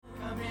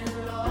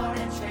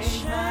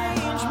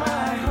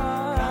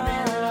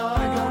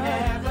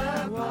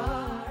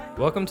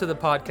Welcome to the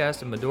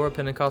podcast of Medora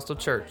Pentecostal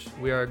Church.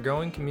 We are a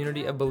growing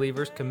community of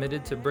believers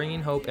committed to bringing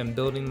hope and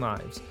building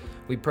lives.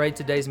 We pray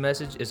today's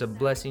message is a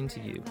blessing to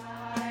you.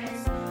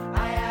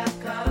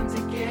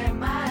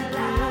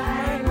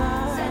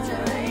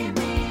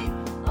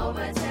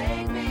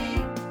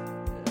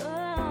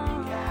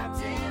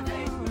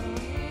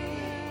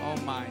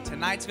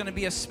 Tonight's going to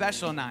be a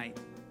special night.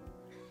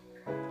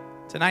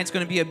 Tonight's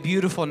going to be a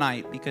beautiful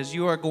night because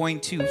you are going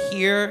to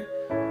hear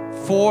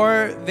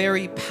four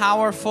very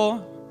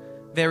powerful,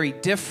 very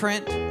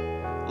different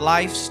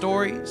life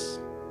stories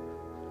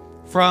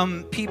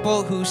from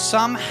people who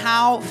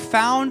somehow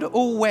found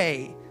a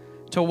way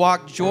to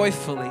walk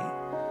joyfully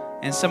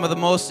in some of the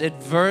most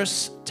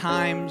adverse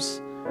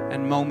times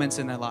and moments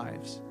in their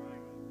lives.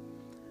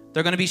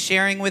 They're going to be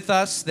sharing with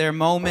us their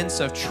moments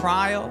of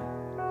trial,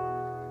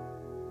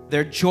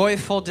 their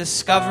joyful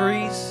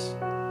discoveries,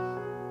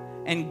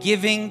 and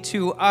giving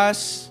to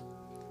us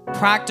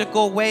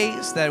practical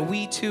ways that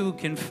we too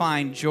can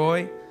find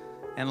joy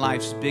in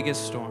life's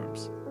biggest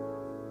storms.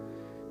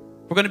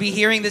 We're going to be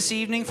hearing this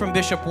evening from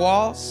Bishop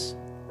Walls,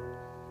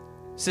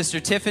 Sister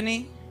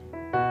Tiffany,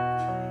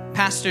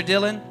 Pastor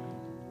Dylan,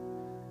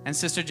 and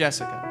Sister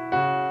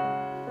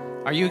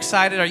Jessica. Are you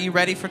excited? Are you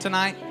ready for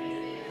tonight?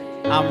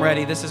 I'm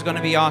ready. This is going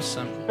to be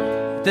awesome.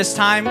 This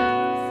time,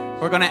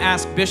 we're going to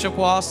ask Bishop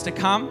Walls to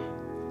come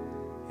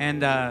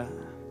and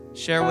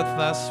share with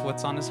us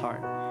what's on his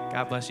heart.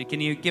 God bless you.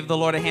 Can you give the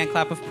Lord a hand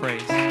clap of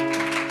praise?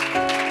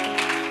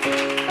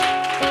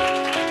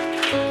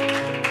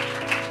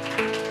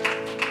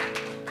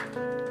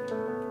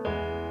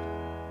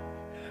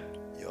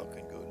 Y'all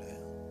can go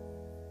down.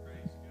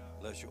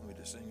 Unless you want me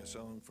to sing a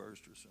song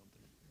first or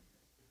something.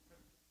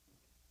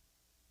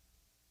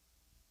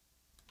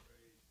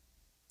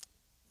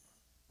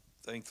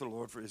 Thank the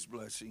Lord for his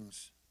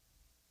blessings.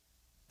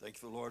 Thank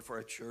the Lord for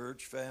our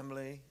church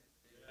family.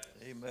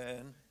 Yes.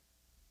 Amen.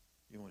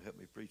 You want to help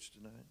me preach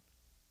tonight?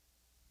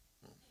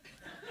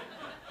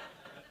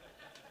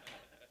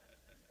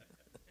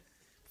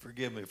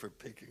 Forgive me for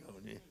picking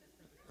on you.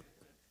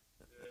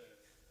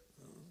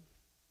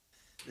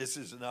 This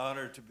is an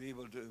honor to be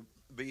able to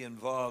be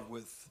involved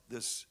with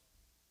this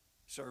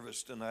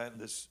service tonight and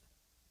this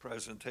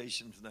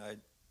presentation tonight.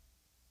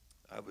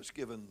 I was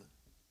given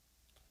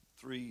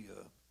three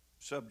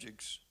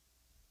subjects,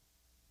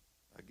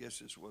 I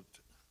guess is what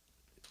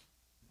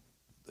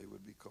they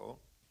would be called,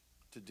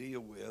 to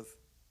deal with,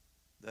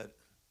 that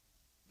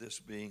this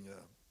being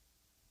a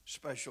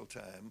special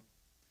time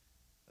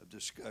of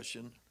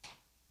discussion.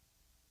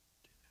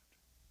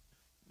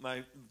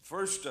 My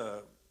first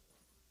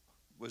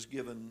was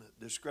given,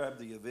 describe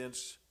the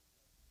events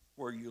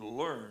where you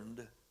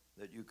learned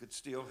that you could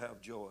still have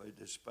joy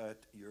despite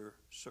your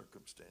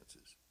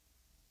circumstances.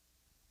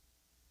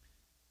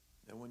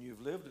 And when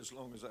you've lived as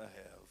long as I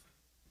have,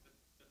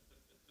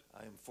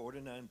 I am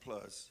 49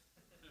 plus.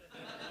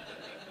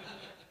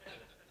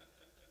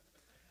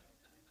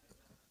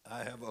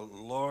 I have a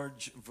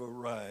large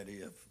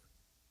variety of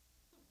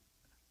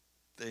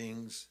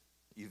things,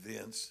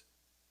 events,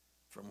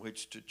 from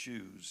which to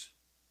choose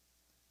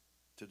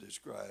to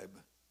describe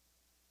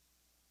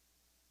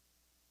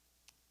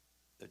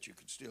that you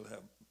could still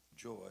have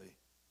joy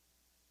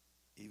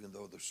even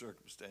though the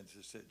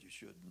circumstances said you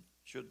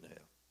shouldn't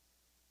have.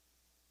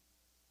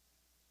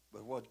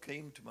 But what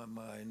came to my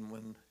mind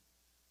when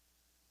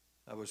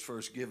I was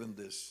first given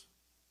this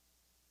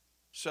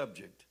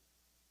subject,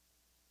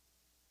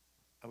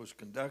 I was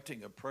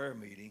conducting a prayer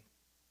meeting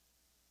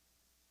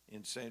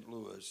in St.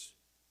 Louis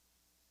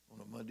on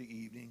a Monday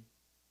evening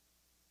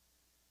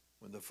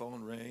when the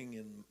phone rang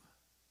in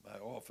my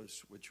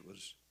office, which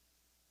was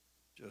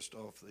just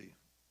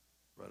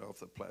right off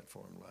the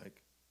platform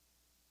like,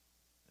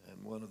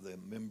 and one of the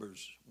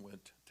members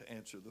went to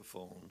answer the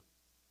phone,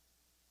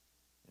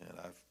 and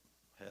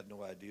I had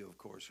no idea, of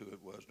course, who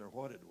it was nor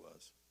what it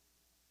was.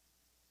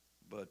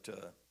 But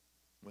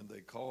when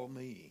they called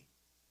me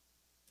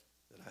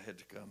that I had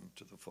to come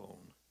to the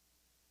phone,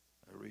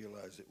 I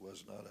realized it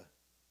was not a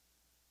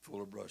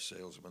fuller brush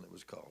salesman that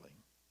was calling.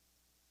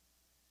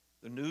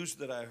 The news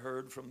that I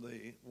heard from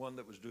the one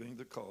that was doing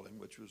the calling,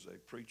 which was a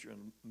preacher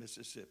in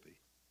Mississippi,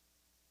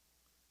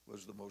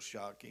 was the most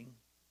shocking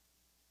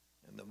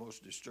and the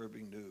most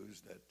disturbing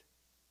news that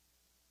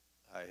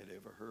I had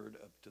ever heard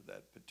up to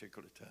that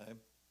particular time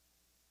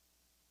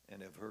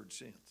and have heard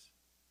since.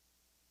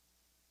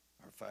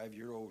 Our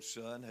 5-year-old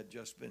son had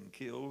just been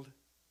killed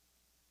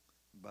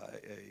by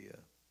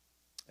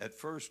at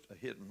first a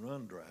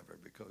hit-and-run driver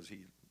because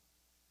he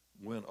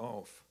went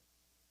off,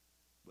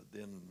 but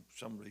then for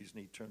some reason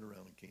he turned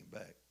around and came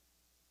back.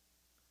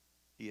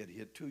 He had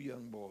hit 2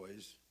 young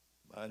boys.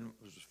 Mine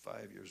was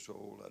 5 years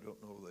old. I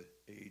don't know the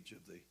age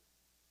of the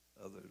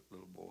other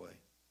little boy,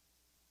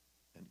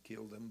 and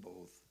killed them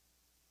both.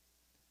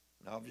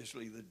 And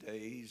obviously the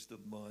days, the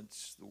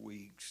months, the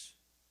weeks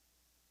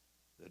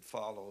that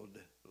followed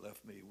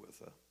left me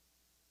with a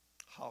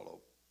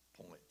hollow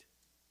point,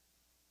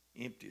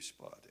 empty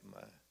spot in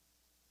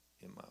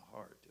my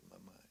heart, in my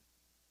mind.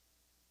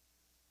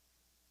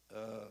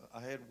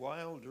 I had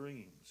wild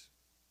dreams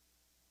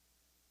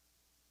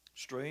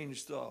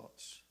strange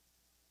thoughts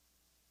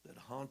that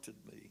haunted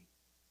me.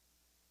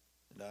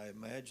 And I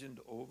imagined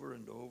over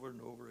and over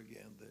and over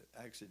again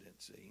the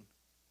accident scene,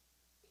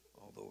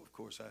 although, of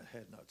course, I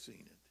had not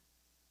seen it.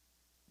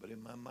 But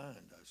in my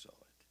mind, I saw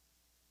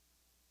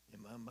it.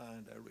 In my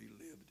mind, I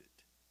relived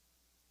it.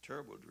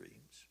 Terrible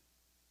dreams,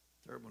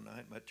 terrible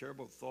nightmares,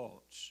 terrible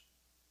thoughts,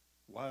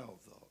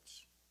 wild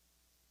thoughts,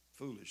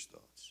 foolish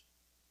thoughts.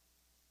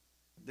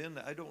 Then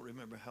I don't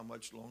remember how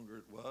much longer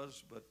it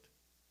was, but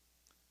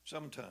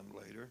sometime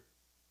later,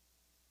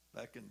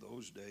 back in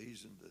those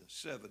days, in the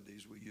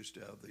 70s, we used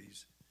to have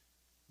these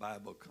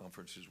Bible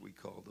conferences, we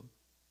call them,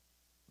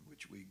 in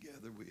which we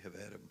gather. We have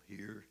had them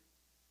here,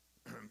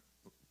 2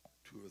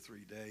 or 3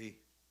 day,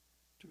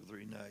 2 or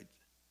 3 night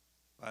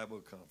Bible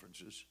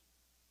conferences.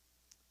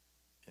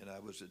 And I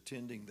was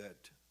attending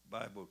that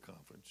Bible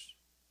conference.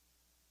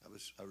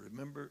 I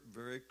remember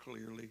very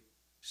clearly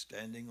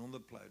standing on the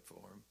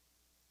platform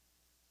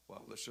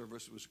while the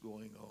service was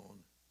going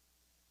on.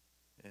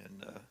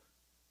 And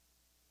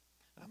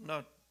I'm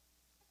not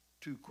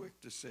too quick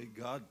to say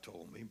God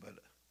told me, but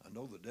I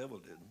know the devil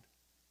didn't.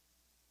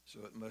 So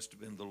it must have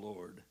been the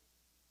Lord.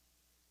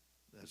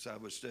 As I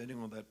was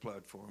standing on that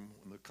platform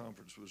when the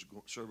conference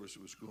service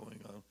was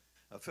going on,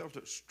 I felt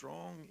a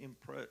strong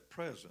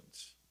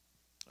presence,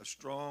 a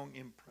strong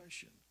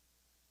impression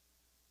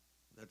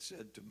that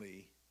said to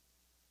me,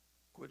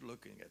 quit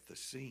looking at the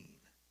scene.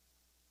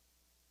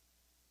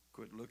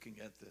 Quit looking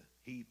at the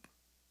heap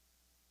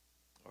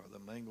or the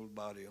mangled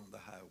body on the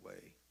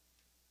highway.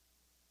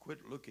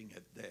 Quit looking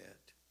at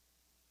that.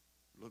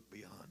 Look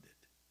beyond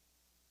it.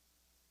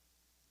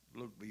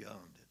 Look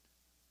beyond it.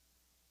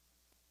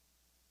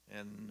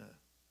 And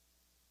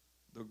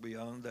look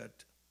beyond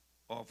that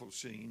awful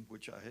scene,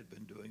 which I had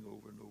been doing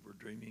over and over,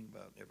 dreaming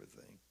about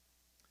everything.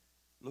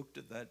 Look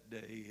to that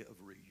day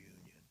of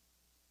reunion.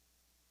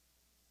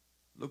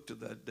 Look to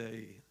that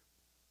day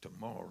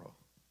tomorrow.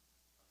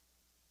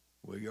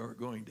 We are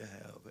going to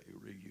have a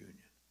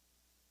reunion.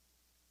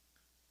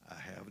 I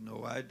have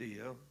no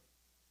idea,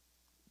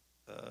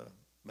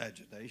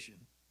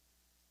 imagination,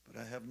 but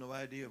I have no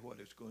idea what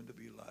it's going to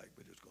be like,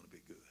 but it's going to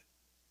be good.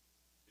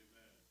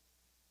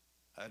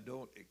 Amen. I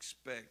don't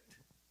expect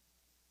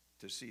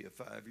to see a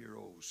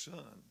 5-year-old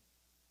son,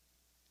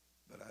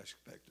 but I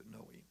expect to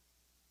know him.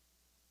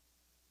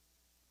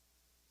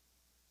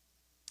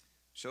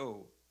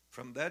 So,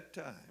 from that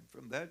time,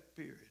 from that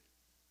period,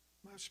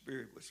 my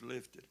spirit was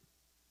lifted.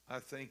 My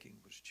thinking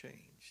was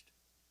changed.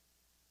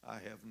 I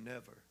have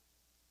never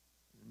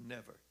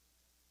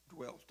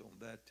dwelt on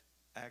that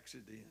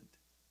accident,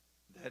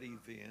 that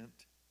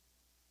event,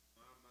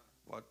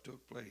 what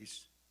took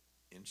place.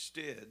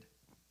 Instead,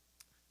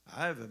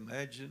 I've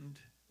imagined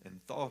and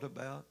thought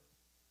about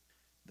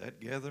that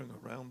gathering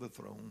around the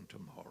throne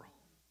tomorrow.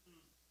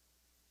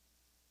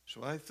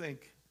 So I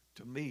think,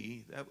 to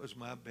me, that was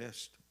my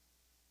best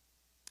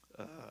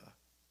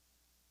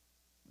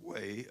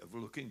way of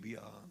looking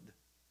beyond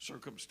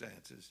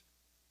circumstances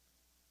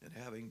and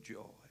having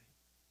joy.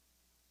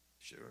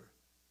 Sure,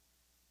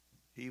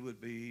 he would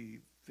be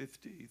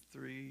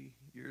 53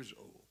 years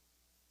old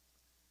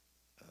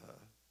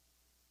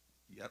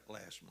yet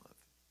last month.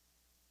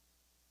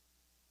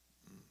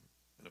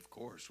 And of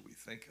course, we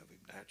think of him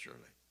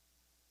naturally.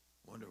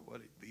 Wonder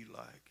what he'd be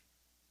like.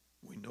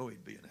 We know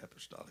he'd be an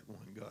apostolic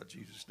one in God,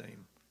 Jesus'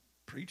 name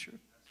preacher.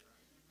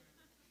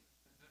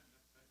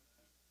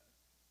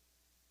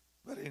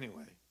 But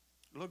anyway,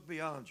 look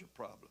beyond your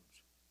problems.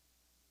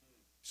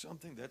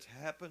 Something that's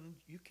happened,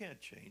 you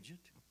can't change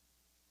it.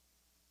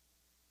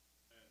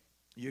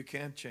 You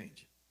can't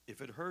change it.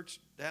 If it hurts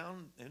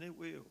down, and it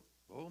will.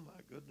 Oh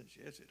my goodness,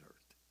 yes, it hurt.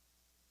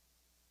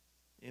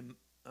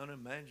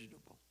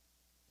 Unimaginable.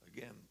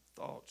 Again,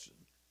 thoughts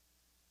and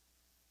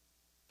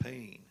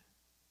pain.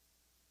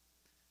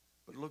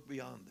 But look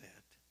beyond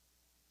that.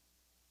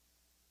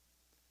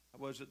 How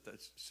was it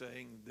that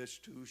saying, this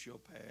too shall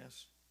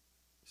pass?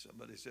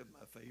 Somebody said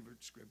my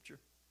favorite scripture.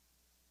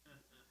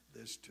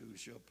 This too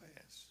shall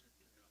pass.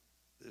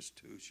 This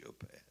too shall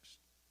pass.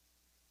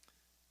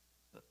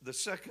 The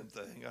second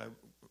thing,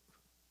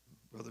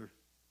 brother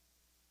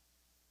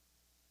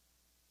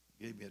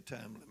gave me a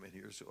time limit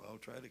here, so I'll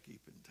try to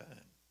keep in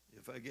time.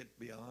 If I get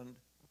beyond,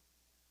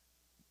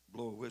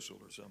 blow a whistle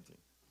or something.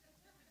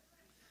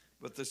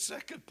 But the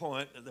second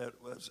point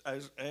that was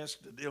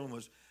asked to deal with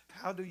was,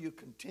 how do you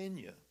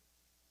continue?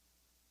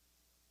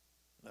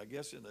 And I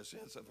guess in a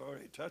sense I've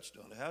already touched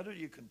on it. How do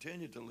you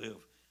continue to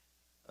live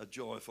a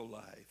joyful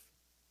life?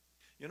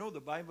 You know,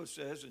 the Bible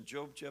says in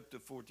Job chapter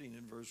 14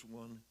 and verse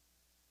 1,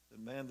 the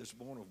man that's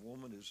born of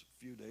woman is a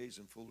few days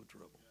and full of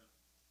trouble. Yeah.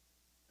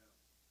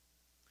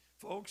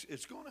 Yeah. Folks,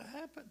 it's going to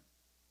happen.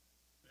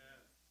 Yeah.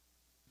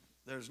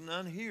 There's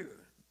none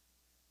here,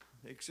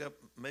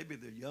 except maybe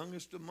the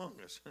youngest among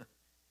us,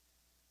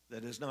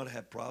 that has not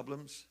had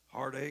problems,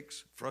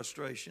 heartaches,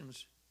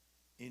 frustrations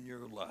in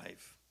your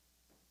life.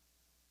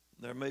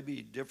 There may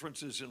be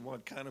differences in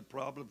what kind of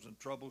problems and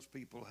troubles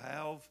people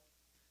have,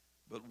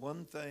 but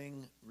one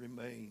thing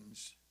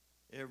remains.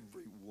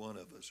 Every one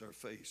of us are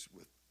faced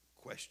with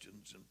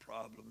questions and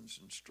problems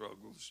and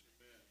struggles.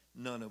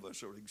 None of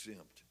us are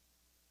exempt.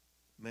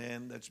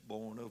 Man that's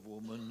born of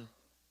woman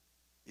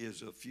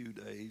is a few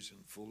days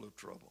and full of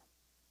trouble.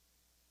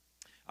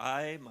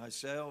 I,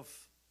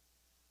 myself,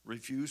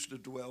 refuse to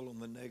dwell on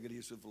the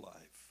negatives of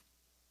life.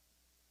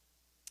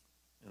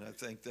 And I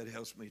think that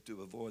helps me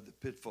to avoid the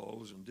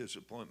pitfalls and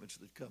disappointments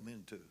that come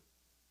into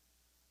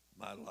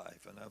my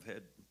life. And I've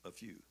had a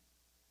few.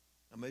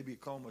 I maybe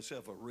call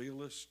myself a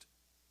realist.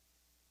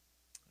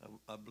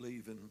 I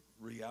believe in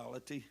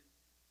reality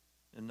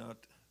and not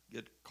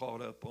get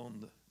caught up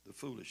on the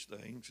foolish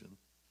things and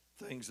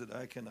things that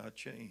I cannot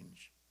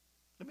change.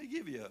 Let me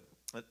give you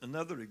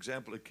another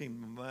example that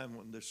came to mind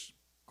when this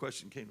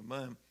question came to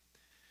mind.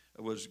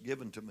 It was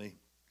given to me,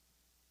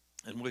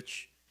 in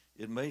which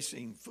it may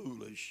seem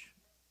foolish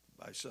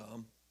by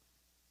some.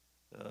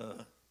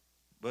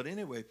 But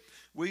anyway,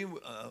 we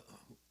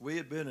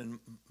had been in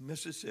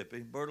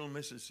Mississippi, Berlin,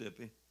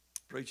 Mississippi,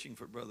 preaching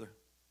for Brother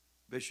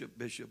Bishop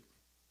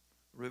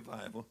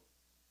Revival.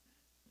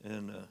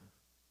 And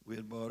we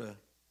had bought a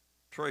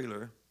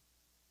trailer,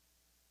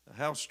 a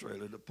house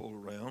trailer to pull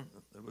around.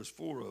 There was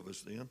 4 of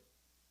us then.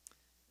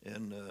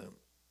 And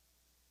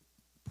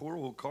poor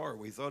old car,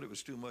 we thought it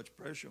was too much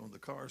pressure on the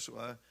car,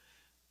 so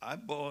I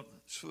bought,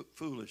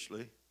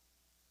 foolishly,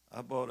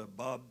 I bought a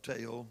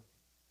bobtail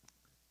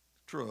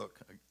truck.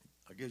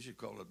 I guess you'd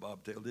call it a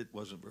bobtail. It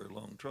wasn't a very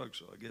long truck,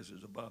 so I guess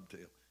it's a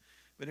bobtail.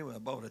 But anyway, I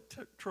bought a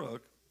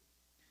truck,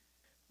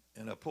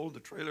 and I pulled the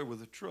trailer with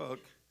the truck,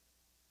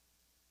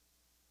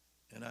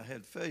 and I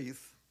had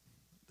Faith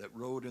that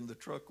rode in the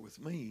truck with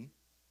me,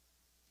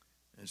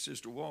 and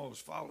Sister Walls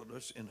followed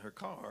us in her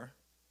car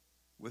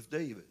with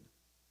David.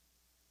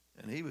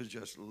 And he was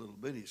just a little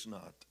bitty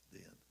snot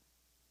then.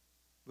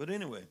 But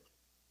anyway,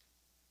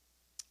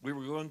 we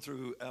were going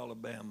through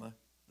Alabama.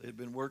 They had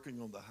been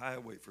working on the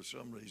highway for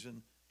some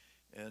reason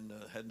and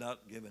had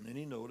not given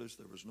any notice.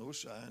 There was no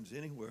signs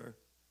anywhere.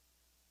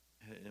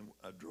 And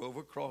I drove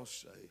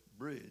across a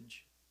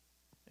bridge,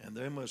 and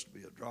there must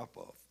be a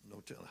drop-off.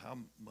 No telling how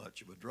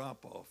much of a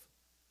drop-off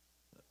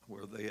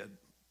where they had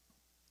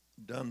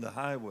done the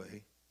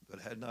highway but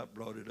had not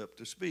brought it up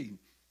to speed.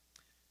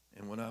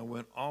 And when I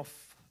went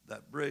off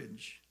that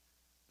bridge,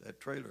 that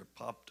trailer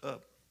popped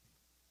up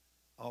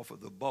off of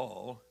the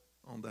ball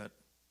on that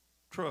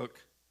truck,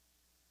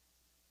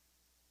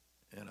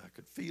 and I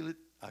could feel it,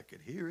 I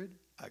could hear it,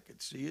 I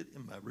could see it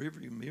in my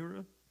rearview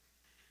mirror,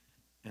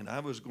 and I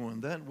was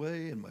going that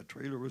way, and my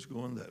trailer was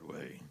going that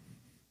way.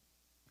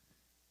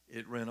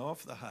 It ran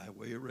off the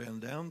highway, it ran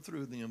down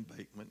through the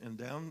embankment and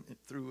down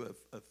through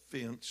a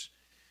fence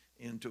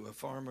into a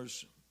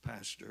farmer's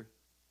pasture.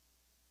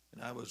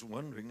 And I was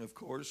wondering, of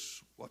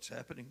course, what's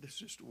happening to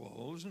Sister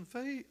Walls and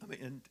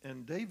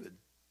and David.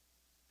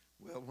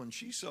 Well, when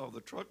she saw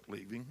the truck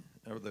leaving,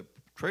 or the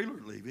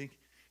trailer leaving,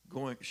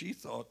 she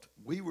thought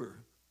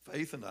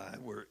Faith and I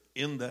were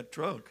in that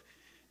truck,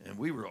 and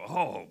we were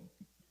all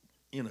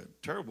in a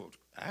terrible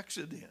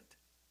accident.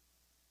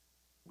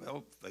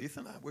 Well, Faith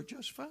and I were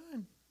just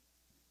fine.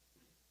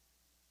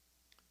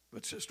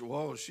 But Sister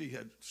Walls, she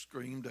had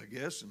screamed, I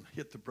guess, and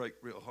hit the brake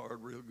real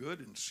hard, real good,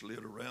 and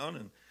slid around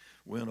and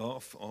went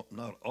off,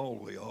 not all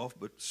the way off,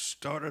 but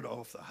started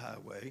off the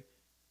highway.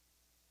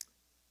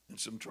 And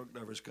some truck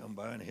drivers come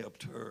by and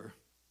helped her.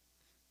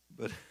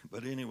 But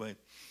anyway,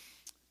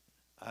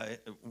 I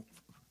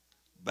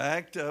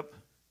backed up,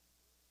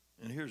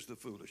 and here's the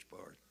foolish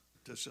part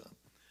to some.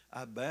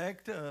 I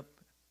backed up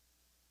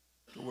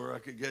to where I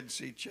could get and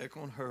see, check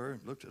on her,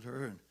 and looked at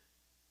her,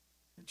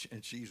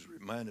 and she's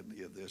reminded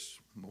me of this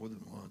more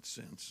than once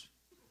since.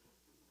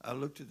 I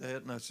looked at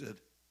that and I said,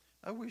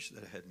 I wish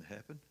that hadn't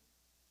happened.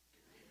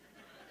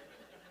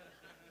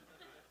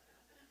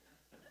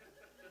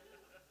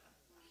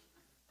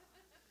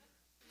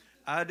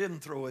 I didn't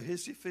throw a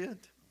hissy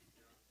fit.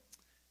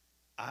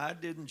 I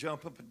didn't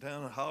jump up and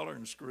down and holler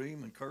and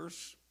scream and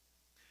curse.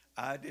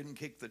 I didn't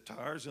kick the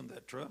tires in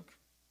that truck.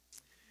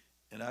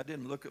 And I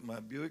didn't look at my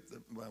Buick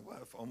that my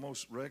wife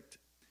almost wrecked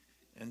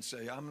and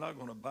say, I'm not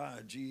going to buy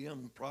a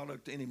GM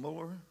product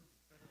anymore.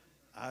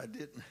 I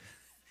didn't.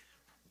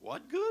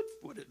 What good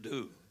would it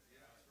do?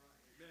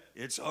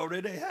 It's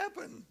already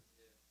happened.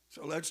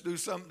 So let's do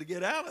something to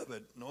get out of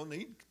it. No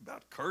need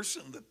about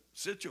cursing the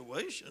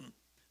situation.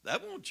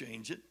 That won't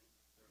change it.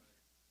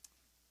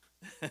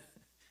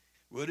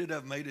 Would it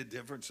have made a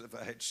difference if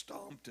I had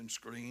stomped and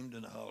screamed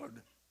and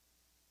hollered?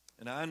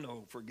 And I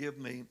know, forgive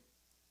me.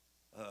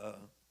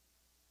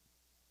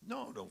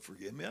 No, don't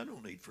forgive me. I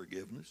don't need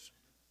forgiveness.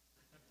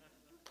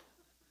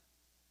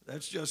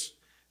 That's just,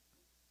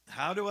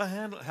 how do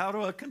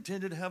I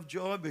continue to have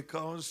joy?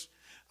 Because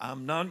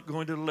I'm not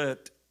going to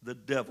let the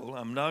devil,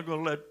 I'm not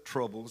going to let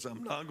troubles,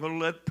 I'm not going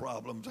to let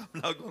problems,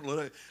 I'm not going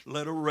to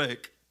let a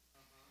wreck.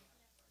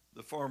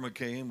 The farmer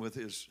came with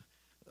his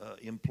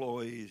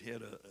employee. He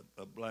had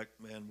a black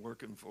man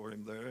working for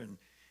him there, and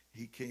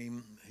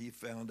he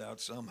found out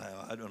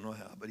somehow, I don't know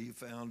how, but he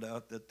found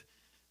out that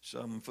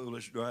some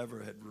foolish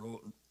driver had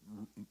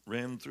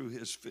ran through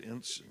his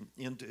fence and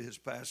into his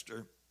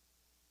pasture.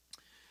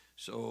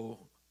 So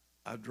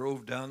I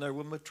drove down there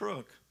with my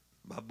truck,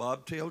 my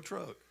bobtail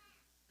truck,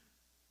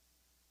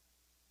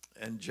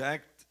 and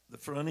jacked the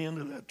front end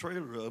of that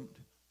trailer up,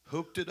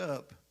 hooked it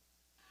up,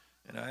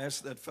 and I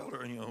asked that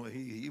fella, you know,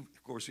 he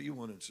of course he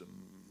wanted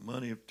some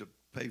money to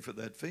pay for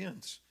that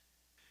fence,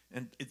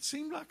 and it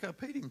seemed like I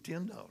paid him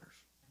 $10.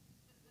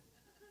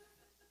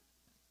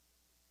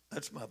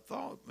 That's my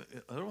thought.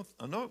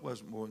 I know it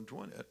wasn't more than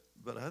 20,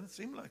 but it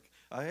seemed like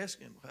I asked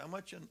him how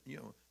much. You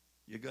know,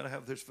 you got to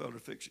have this fella to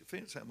fix your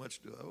fence. How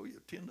much do I owe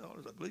you? $10,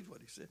 I believe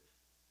what he said.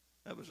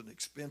 That was an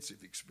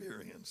expensive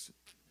experience.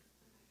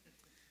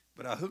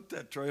 But I hooked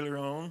that trailer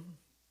on,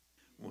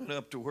 went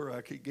up to where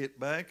I could get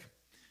back,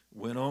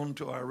 went on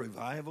to our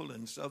revival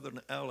in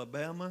southern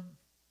Alabama,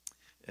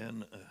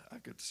 and I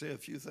could say a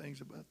few things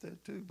about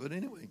that too. But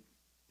anyway,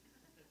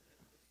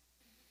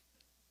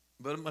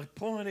 but my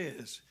point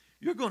is,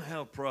 you're going to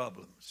have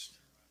problems.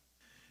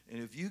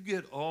 And if you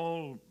get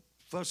all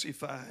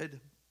fussified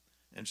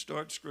and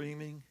start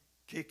screaming,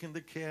 kicking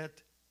the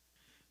cat,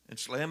 and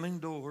slamming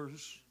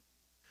doors,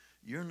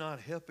 you're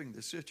not helping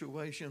the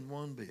situation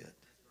one bit.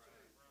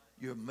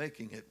 You're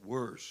making it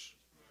worse.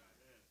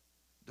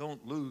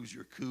 Don't lose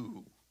your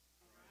cool.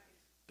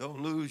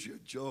 Don't lose your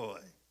joy.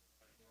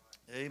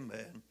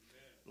 Amen.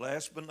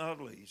 Last but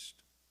not least,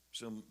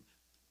 some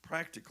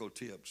practical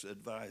tips,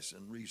 advice,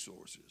 and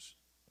resources.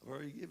 I've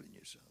already given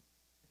you some.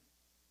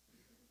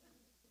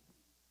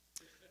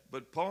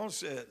 But Paul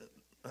said,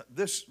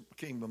 this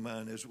came to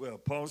mind as well.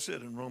 Paul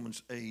said in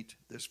Romans 8,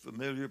 this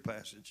familiar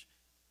passage,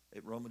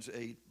 at Romans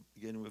 8,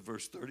 beginning with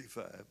verse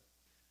 35,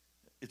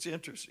 it's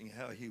interesting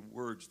how he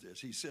words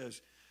this. He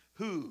says,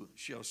 who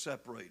shall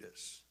separate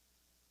us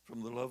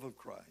from the love of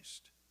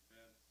Christ?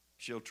 Amen.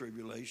 Shall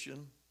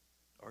tribulation,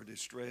 or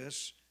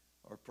distress,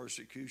 or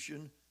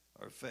persecution,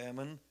 or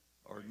famine,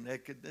 or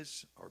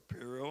nakedness, or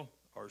peril,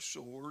 or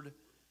sword,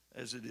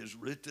 as it is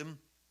written,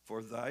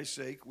 for thy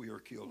sake we are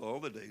killed all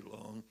the day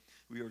long.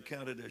 We are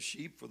counted as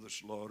sheep for the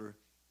slaughter.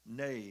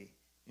 Nay,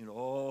 in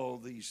all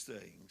these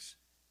things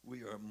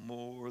we are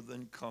more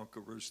than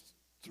conquerors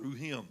through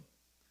him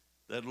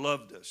that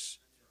loved us.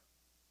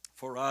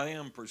 For I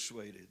am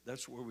persuaded.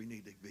 That's where we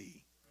need to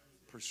be.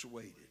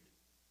 Persuaded.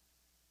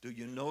 Do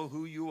you know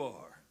who you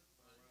are?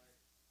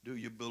 Do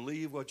you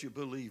believe what you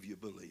believe you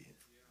believe?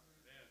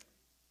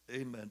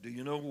 Amen. Do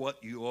you know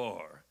what you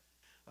are?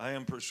 I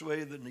am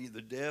persuaded that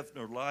neither death,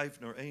 nor life,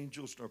 nor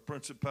angels, nor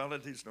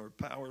principalities, nor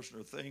powers,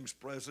 nor things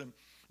present,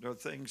 nor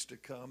things to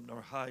come,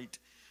 nor height,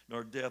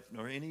 nor depth,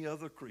 nor any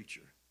other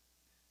creature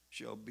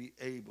shall be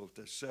able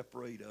to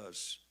separate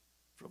us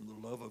from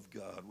the love of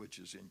God which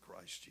is in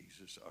Christ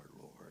Jesus our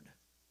Lord.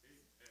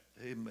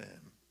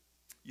 Amen.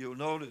 You'll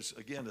notice,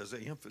 again, as I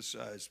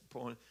emphasize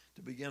point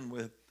to begin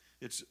with,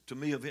 it's to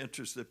me of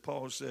interest that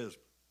Paul says,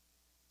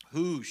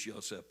 who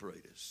shall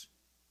separate us?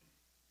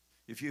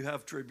 If you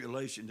have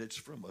tribulation, it's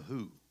from a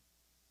who.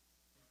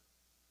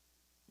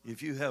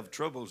 If you have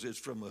troubles, it's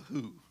from a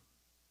who.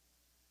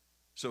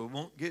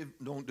 So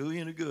it don't do you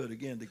any good,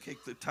 again, to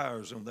kick the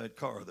tires on that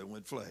car that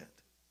went flat.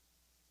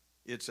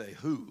 It's a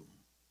who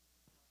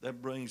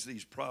that brings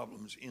these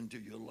problems into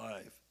your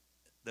life.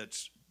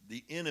 That's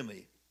the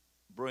enemy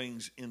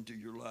brings into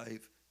your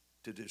life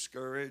to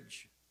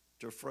discourage,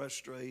 to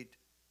frustrate,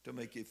 to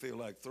make you feel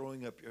like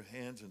throwing up your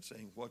hands and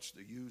saying, what's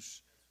the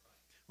use?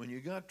 When you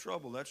got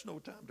trouble, that's no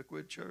time to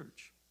quit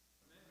church.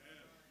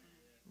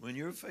 When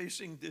you're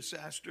facing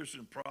disasters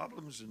and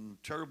problems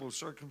and terrible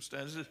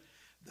circumstances,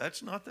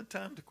 that's not the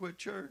time to quit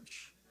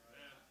church.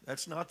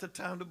 That's not the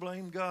time to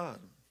blame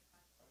God.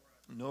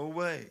 No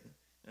way.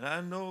 And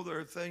I know there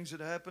are things that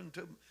happen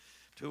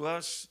to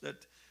us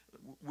that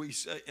we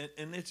say,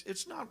 and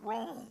it's not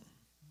wrong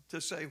to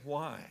say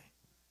why.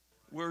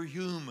 We're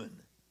human.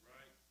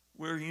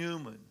 We're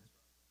human.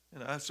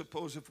 And I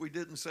suppose if we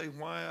didn't say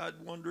why, I'd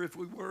wonder if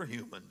we were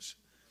humans.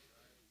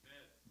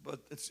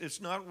 But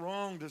it's not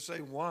wrong to say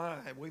why.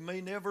 We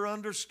may never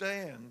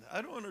understand.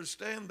 I don't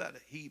understand that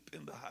heap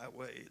in the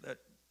highway, that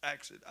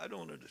accident. I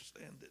don't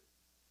understand it.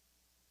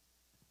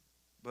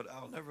 But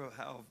I'll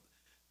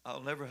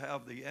never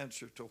have the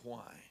answer to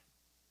why.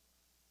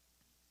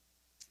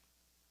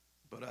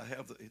 But I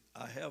have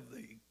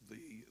the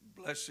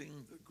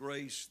blessing, the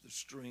grace, the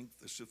strength,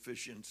 the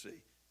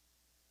sufficiency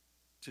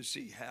to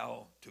see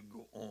how to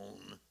go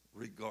on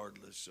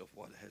regardless of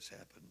what has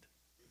happened.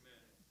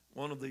 Amen.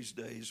 One of these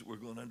days we're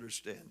going to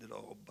understand it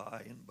all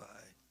by and by.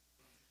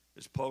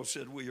 As Paul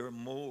said, we are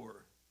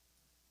more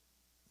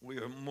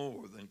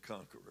than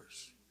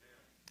conquerors.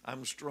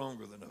 I'm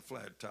stronger than a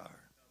flat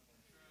tire.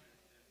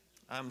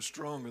 I'm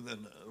stronger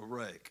than a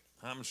wreck.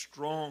 I'm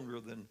stronger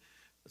than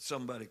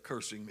somebody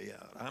cursing me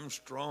out. I'm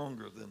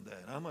stronger than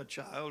that. I'm a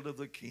child of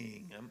the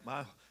King. And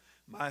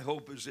my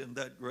hope is in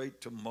that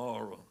great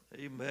tomorrow.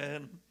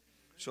 Amen.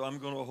 So I'm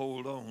going to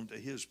hold on to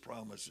his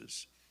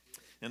promises.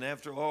 And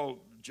after all,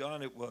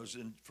 John it was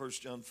in 1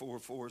 John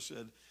 4:4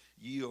 said,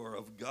 ye are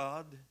of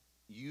God,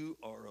 you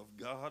are of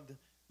God,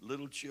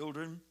 little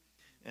children,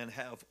 and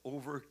have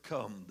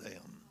overcome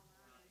them.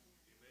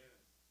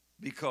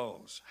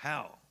 Because,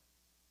 how?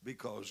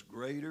 because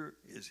greater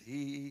is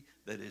he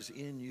that is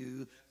in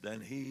you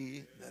than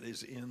he that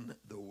is in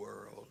the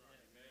world.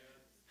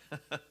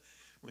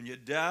 When you're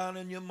down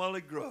in your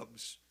mully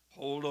grubs,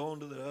 hold on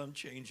to the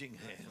unchanging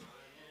hand.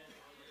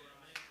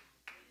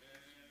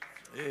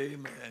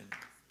 Amen.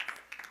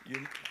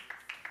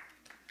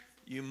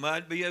 You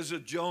might be as a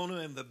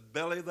Jonah in the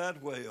belly of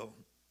that whale,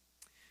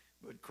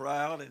 but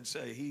cry out and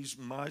say, he's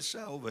my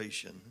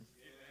salvation.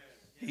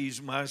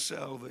 He's my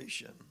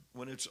salvation.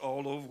 When it's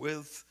all over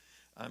with,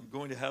 I'm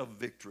going to have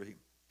victory.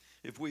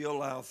 If we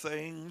allow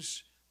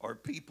things or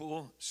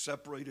people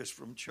separate us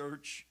from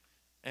church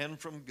and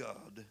from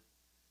God,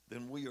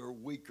 then we are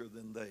weaker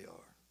than they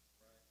are.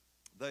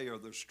 They are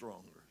the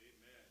stronger.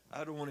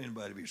 I don't want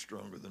anybody to be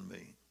stronger than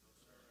me.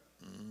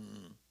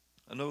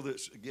 I know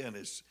this, again,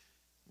 is,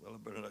 well, I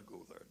better not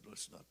go there.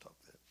 Let's not talk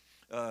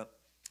that.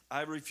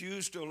 I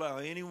refuse to allow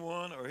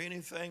anyone or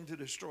anything to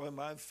destroy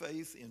my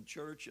faith in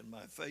church and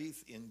my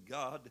faith in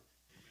God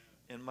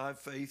and my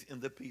faith in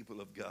the people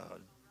of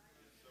God.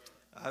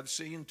 I've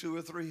seen 2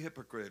 or 3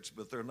 hypocrites,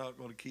 but they're not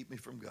going to keep me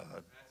from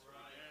God.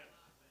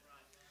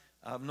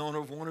 I've known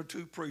of 1 or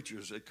 2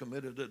 preachers that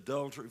committed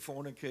adultery,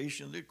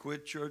 fornication, they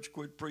quit church,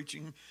 quit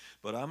preaching,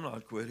 but I'm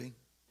not quitting.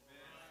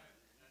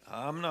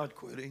 I'm not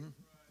quitting.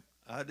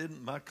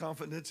 My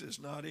confidence is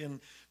not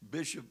in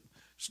Bishop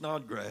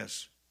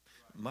Snodgrass.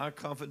 My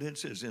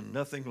confidence is in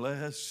nothing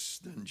less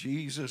than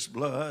Jesus'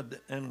 blood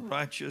and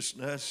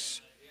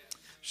righteousness.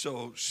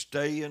 So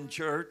stay in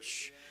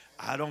church.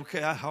 I don't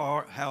care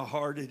how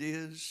hard it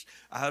is.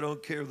 I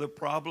don't care the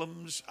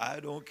problems. I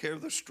don't care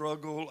the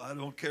struggle. I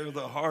don't care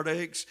the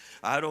heartaches.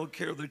 I don't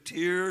care the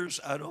tears.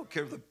 I don't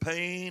care the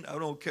pain. I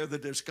don't care the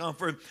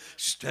discomfort.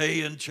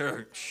 Stay in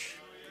church.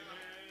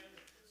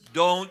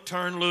 Don't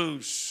turn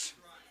loose.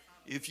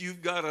 If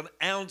you've got an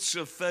ounce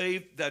of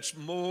faith, that's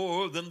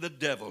more than the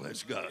devil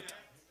has got.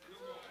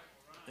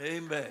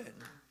 Amen.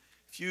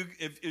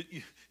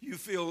 If you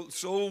feel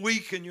so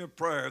weak in your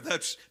prayer,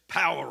 that's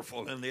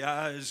powerful in the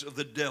eyes of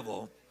the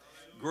devil.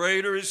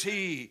 Greater is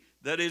he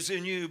that is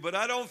in you. But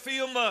I don't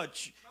feel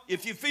much.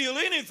 If you feel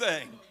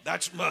anything,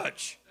 that's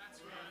much.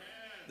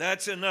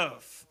 That's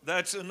enough.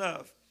 That's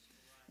enough.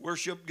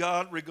 Worship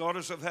God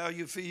regardless of how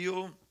you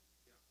feel.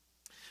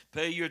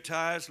 Pay your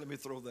tithes. Let me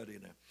throw that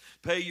in there.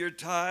 Pay your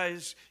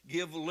tithes.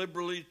 Give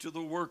liberally to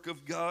the work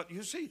of God.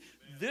 You see,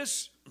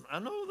 this, I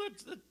know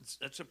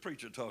that's a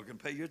preacher talking,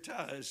 pay your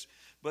tithes.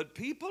 But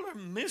people are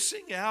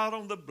missing out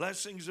on the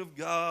blessings of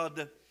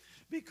God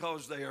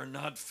because they are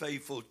not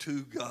faithful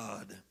to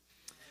God.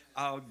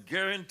 I'll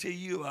guarantee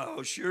you, I'll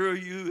assure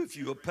you, if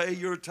you'll pay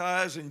your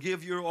tithes and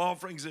give your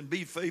offerings and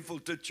be faithful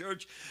to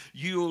church,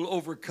 you'll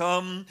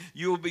overcome,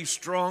 you'll be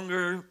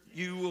stronger,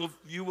 you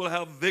will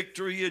have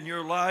victory in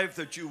your life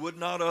that you would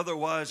not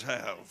otherwise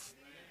have.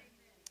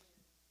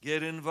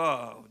 Get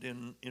involved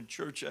in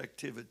church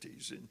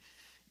activities and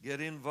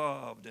get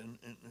involved and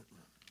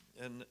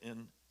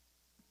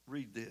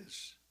read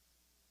this.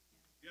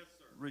 Yes,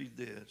 sir. Read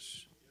this. Yes,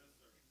 sir.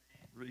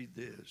 Read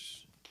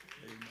this.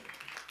 Amen.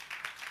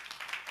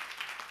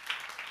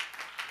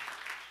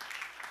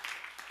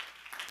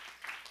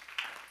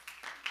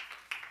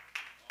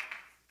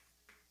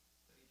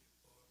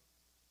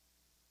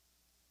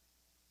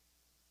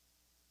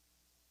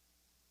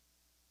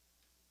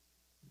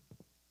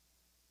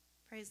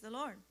 Praise the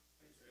Lord.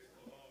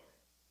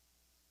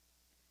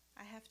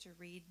 I have to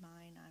read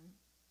mine. I'm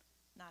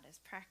not as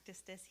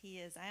practiced as he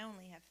is. I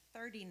only have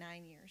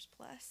 39 years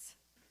plus.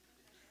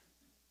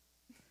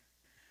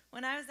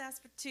 When I was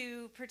asked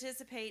to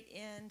participate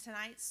in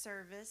tonight's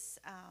service,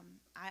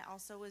 I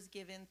also was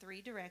given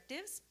 3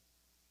 directives.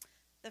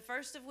 The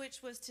first of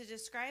which was to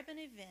describe an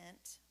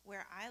event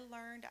where I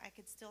learned I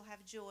could still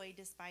have joy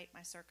despite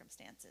my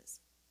circumstances.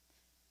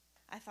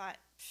 I thought,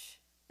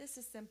 this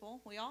is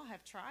simple. We all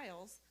have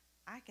trials.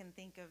 I can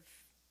think of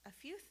a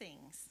few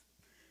things.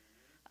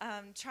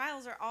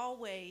 Trials are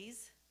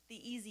always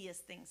the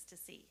easiest things to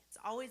see. It's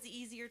always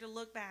easier to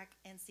look back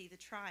and see the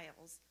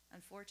trials,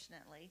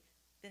 unfortunately,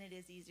 than it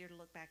is easier to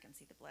look back and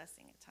see the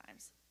blessing at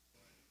times.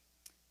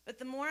 But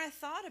the more I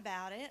thought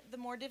about it, the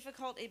more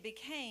difficult it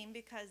became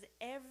because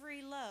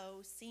every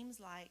low seems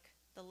like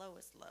the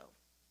lowest low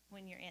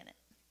when you're in it.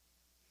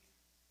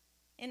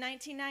 In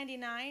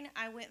 1999,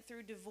 I went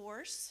through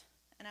divorce,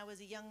 and I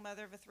was a young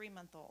mother of a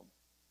 3-month-old.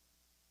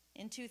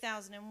 In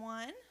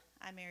 2001,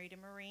 I married a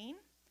Marine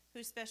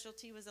whose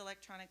specialty was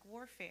electronic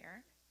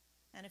warfare,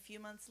 and a few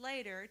months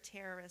later,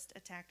 terrorists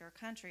attacked our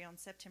country on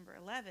September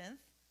 11th,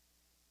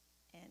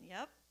 and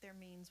yep, their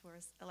means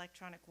was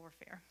electronic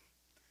warfare.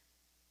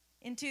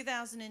 In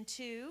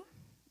 2002,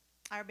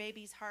 our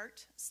baby's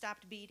heart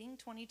stopped beating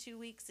 22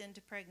 weeks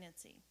into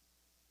pregnancy.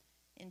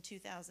 In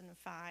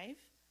 2005,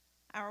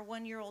 our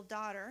 1-year-old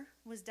daughter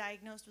was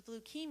diagnosed with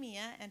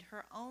leukemia, and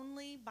her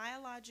only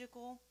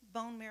biological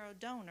bone marrow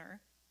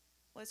donor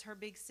was her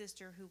big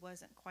sister, who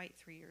wasn't quite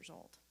 3 years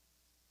old.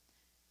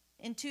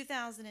 In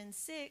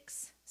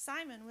 2006,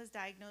 Simon was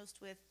diagnosed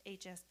with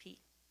HSP,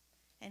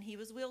 and he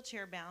was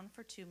wheelchair bound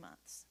for 2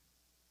 months.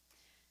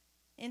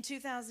 In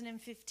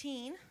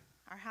 2015,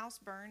 our house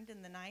burned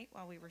in the night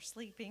while we were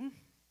sleeping.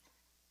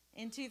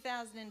 In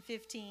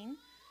 2015,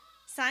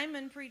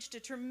 Simon preached a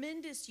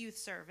tremendous youth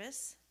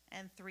service,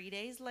 and 3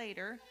 days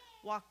later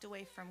walked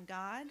away from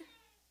God,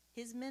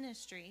 his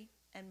ministry,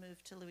 and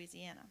moved to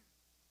Louisiana.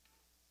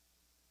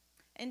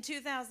 In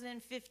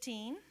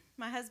 2015,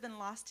 my husband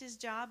lost his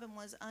job and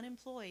was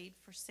unemployed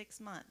for 6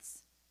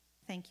 months.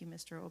 Thank you,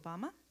 Mr.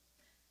 Obama.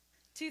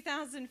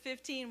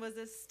 2015 was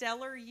a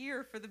stellar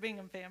year for the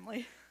Bingham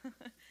family.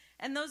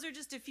 And those are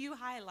just a few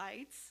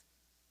highlights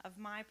of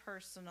my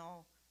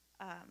personal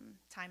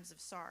times of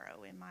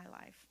sorrow in my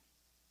life.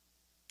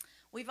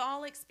 We've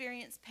all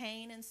experienced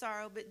pain and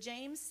sorrow, but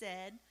James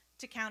said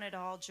to count it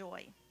all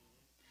joy.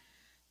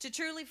 To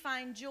truly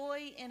find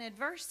joy in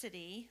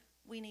adversity,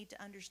 we need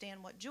to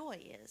understand what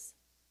joy is.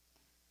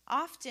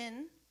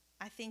 Often,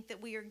 I think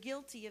that we are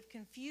guilty of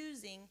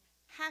confusing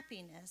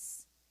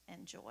happiness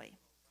and joy.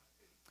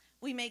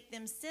 We make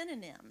them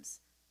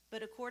synonyms,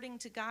 but according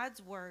to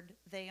God's word,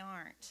 they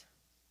aren't.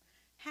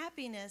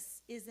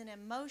 Happiness is an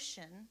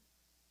emotion.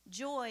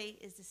 Joy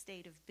is a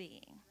state of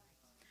being.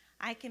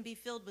 I can be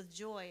filled with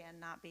joy and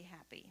not be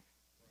happy.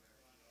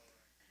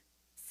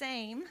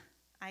 Same,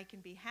 I can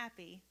be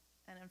happy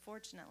and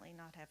unfortunately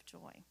not have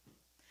joy.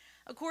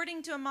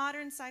 According to a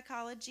modern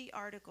psychology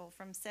article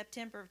from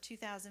September of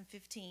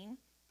 2015,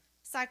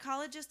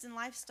 psychologist and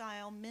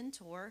lifestyle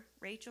mentor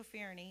Rachel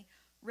Fernie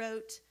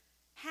wrote,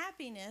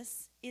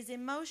 "Happiness is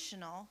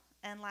emotional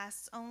and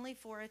lasts only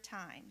for a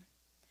time.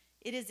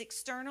 It is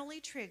externally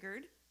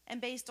triggered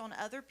and based on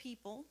other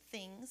people,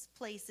 things,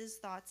 places,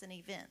 thoughts, and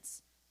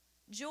events.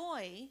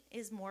 Joy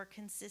is more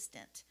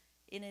consistent.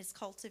 It is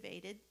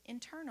cultivated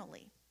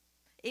internally.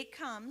 It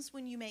comes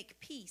when you make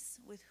peace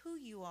with who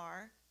you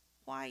are,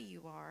 why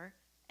you are,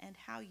 and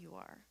how you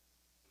are.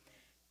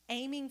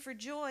 Aiming for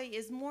joy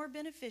is more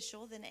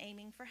beneficial than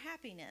aiming for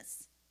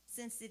happiness,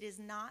 since it is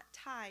not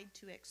tied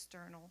to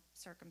external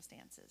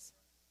circumstances.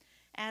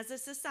 As a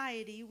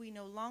society, we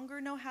no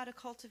longer know how to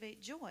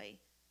cultivate joy,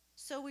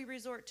 so we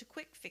resort to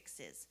quick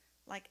fixes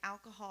like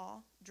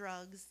alcohol,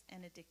 drugs,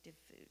 and addictive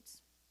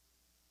foods.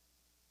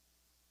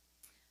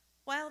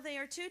 While they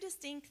are two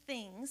distinct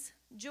things,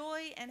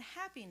 joy and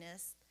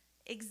happiness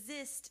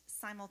exist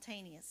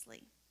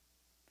simultaneously.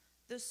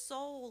 The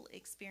soul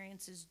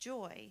experiences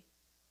joy,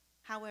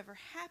 however,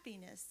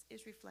 happiness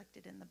is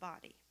reflected in the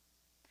body.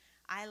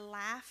 I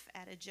laugh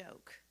at a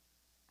joke.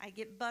 I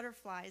get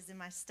butterflies in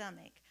my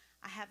stomach.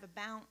 I have a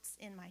bounce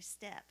in my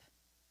step.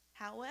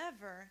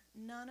 However,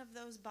 none of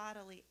those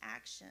bodily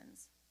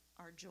actions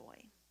are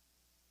joy.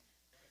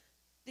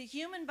 The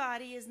human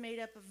body is made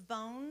up of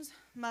bones,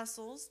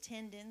 muscles,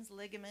 tendons,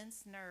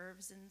 ligaments,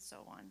 nerves, and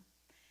so on.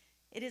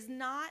 It is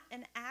not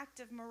an act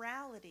of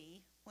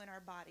morality when our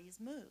bodies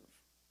move.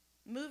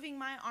 Moving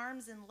my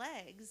arms and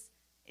legs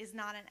is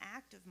not an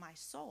act of my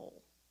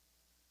soul.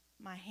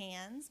 My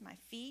hands, my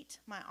feet,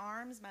 my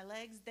arms, my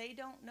legs, they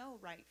don't know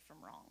right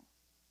from wrong.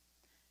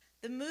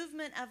 The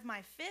movement of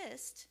my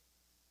fist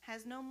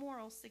has no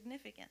moral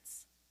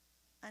significance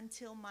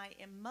until my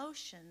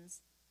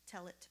emotions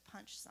tell it to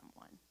punch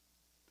someone.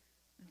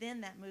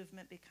 Then that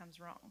movement becomes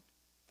wrong.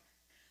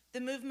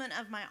 The movement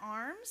of my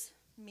arms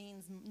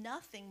means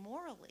nothing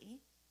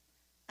morally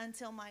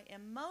until my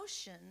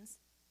emotions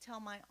tell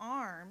my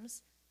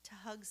arms to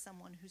hug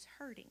someone who's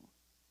hurting.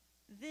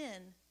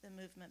 Then the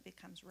movement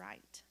becomes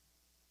right.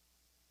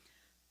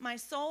 My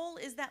soul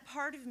is that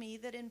part of me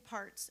that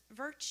imparts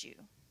virtue,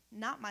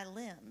 not my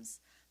limbs.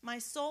 My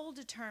soul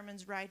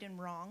determines right and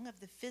wrong of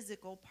the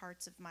physical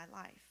parts of my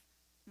life.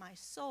 My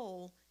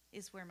soul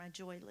is where my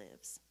joy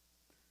lives.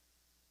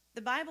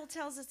 The Bible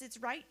tells us it's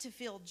right to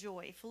feel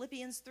joy.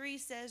 Philippians 3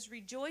 says,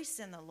 "Rejoice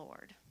in the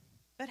Lord."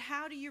 But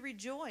how do you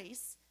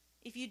rejoice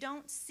if you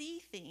don't see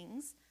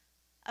things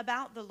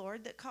about the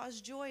Lord that cause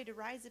joy to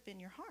rise up in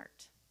your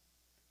heart?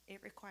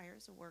 It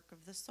requires a work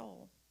of the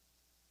soul.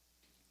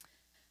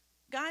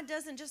 God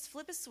doesn't just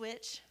flip a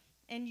switch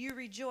and you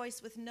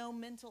rejoice with no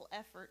mental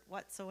effort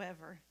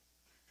whatsoever.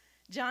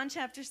 John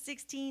chapter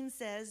 16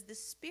 says, "The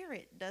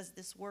Spirit does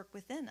this work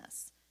within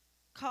us,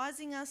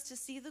 causing us to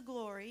see the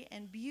glory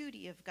and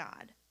beauty of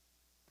God."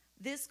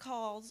 This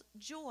calls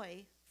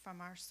joy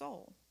from our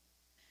soul.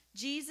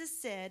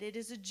 Jesus said, "It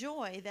is a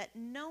joy that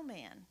no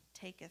man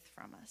taketh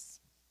from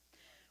us."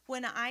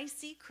 When I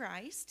see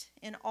Christ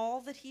in all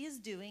that he is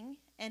doing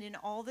and in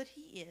all that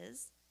he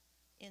is,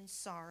 in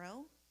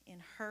sorrow, in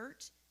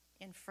hurt,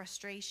 in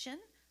frustration,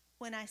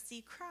 when I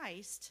see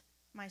Christ,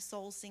 my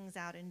soul sings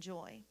out in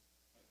joy.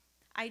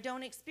 I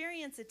don't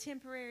experience a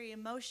temporary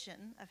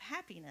emotion of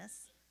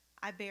happiness.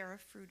 I bear a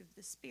fruit of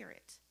the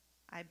Spirit.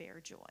 I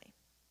bear joy.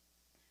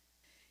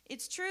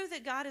 It's true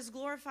that God is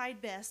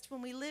glorified best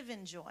when we live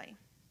in joy.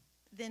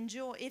 Then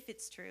joy, if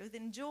it's true,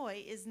 then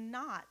joy is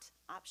not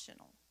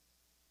optional.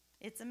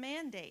 It's a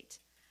mandate.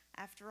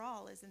 After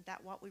all, isn't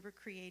that what we were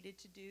created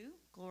to do?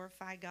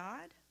 Glorify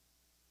God?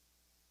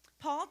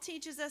 Paul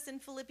teaches us in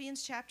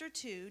Philippians chapter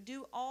 2,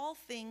 "Do all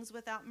things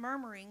without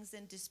murmurings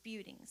and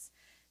disputings,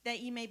 that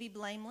ye may be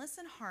blameless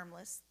and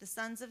harmless, the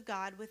sons of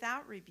God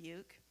without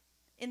rebuke,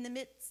 in the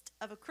midst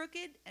of a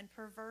crooked and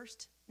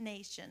perverse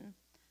nation,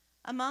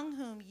 among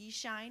whom ye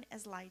shine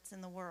as lights in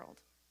the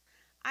world.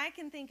 I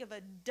can think of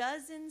a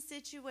dozen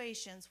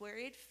situations where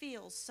it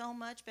feels so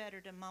much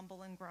better to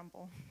mumble and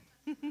grumble,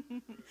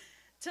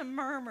 to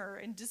murmur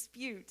and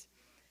dispute.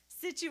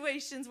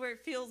 Situations where it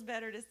feels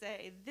better to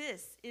say,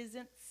 this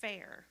isn't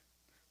fair,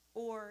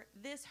 or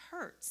this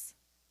hurts,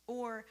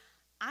 or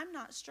I'm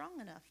not strong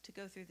enough to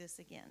go through this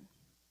again.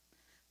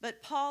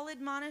 But Paul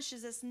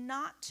admonishes us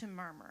not to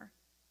murmur,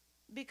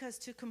 because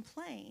to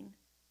complain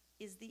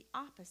is the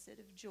opposite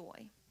of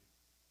joy.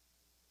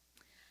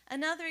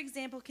 Another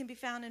example can be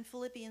found in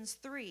Philippians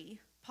 3.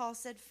 Paul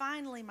said,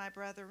 finally, my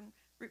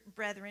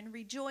brethren,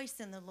 rejoice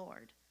in the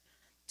Lord.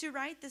 To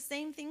write the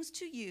same things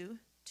to you,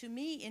 to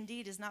me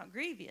indeed is not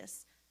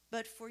grievous,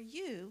 but for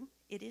you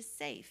it is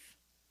safe.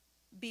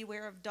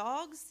 Beware of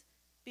dogs,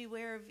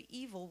 beware of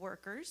evil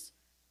workers,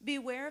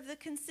 beware of the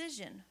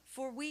concision,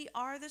 for we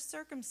are the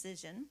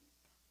circumcision,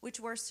 which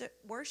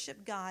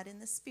worship God in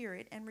the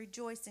Spirit and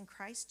rejoice in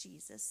Christ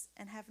Jesus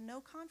and have no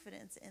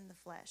confidence in the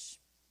flesh.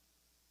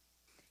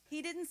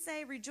 He didn't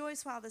say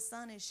rejoice while the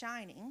sun is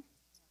shining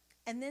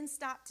and then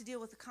stop to deal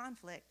with the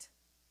conflict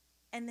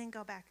and then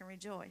go back and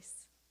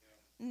rejoice.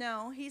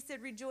 No, he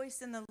said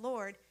rejoice in the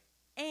Lord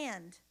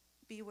and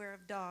beware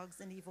of dogs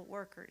and evil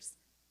workers.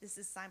 This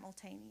is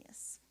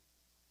simultaneous.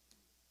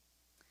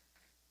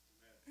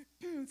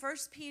 1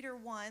 Peter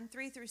 1,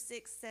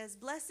 3-6 says,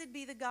 Blessed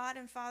be the God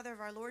and Father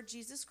of our Lord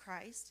Jesus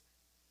Christ,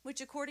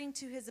 which according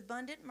to his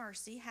abundant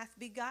mercy hath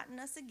begotten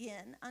us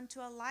again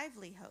unto a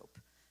lively hope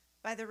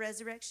by the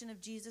resurrection of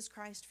Jesus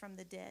Christ from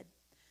the dead,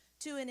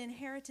 to an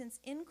inheritance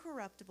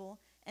incorruptible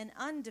and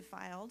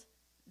undefiled,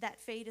 that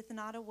fadeth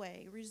not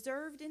away,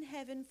 reserved in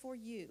heaven for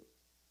you,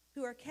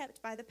 who are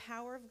kept by the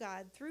power of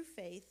God through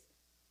faith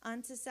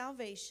unto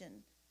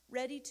salvation,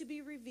 ready to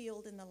be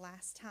revealed in the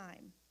last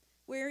time,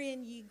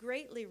 wherein ye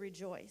greatly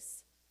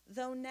rejoice,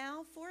 though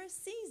now for a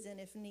season,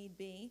 if need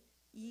be,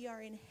 ye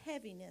are in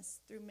heaviness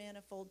through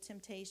manifold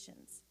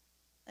temptations.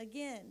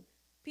 Again,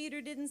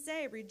 Peter didn't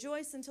say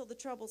rejoice until the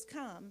troubles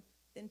come,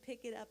 then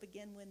pick it up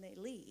again when they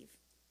leave.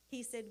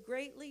 He said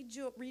greatly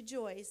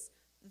rejoice,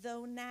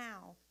 though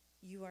now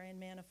you are in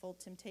manifold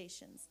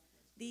temptations.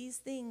 These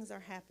things are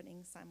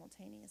happening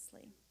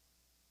simultaneously.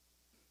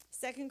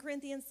 2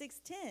 Corinthians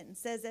 6:10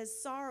 says,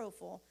 as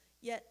sorrowful,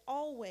 yet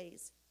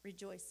always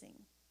rejoicing.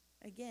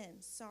 Again,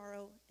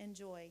 sorrow and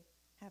joy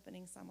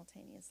happening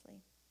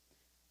simultaneously.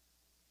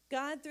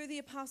 God, through the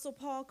Apostle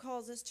Paul,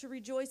 calls us to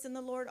rejoice in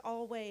the Lord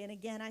always. And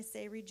again, I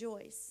say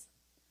rejoice.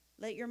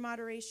 Let your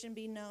moderation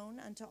be known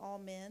unto all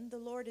men. The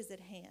Lord is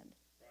at hand.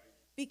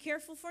 Be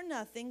careful for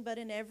nothing, but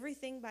in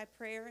everything by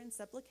prayer and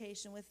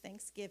supplication with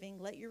thanksgiving,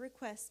 let your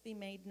requests be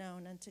made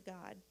known unto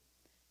God.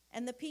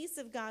 And the peace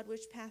of God,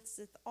 which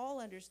passeth all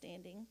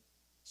understanding,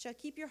 shall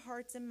keep your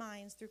hearts and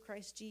minds through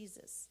Christ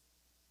Jesus.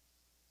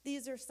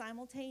 These are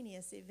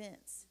simultaneous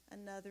events,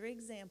 another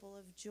example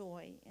of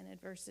joy in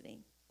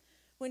adversity.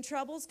 When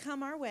troubles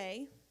come our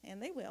way,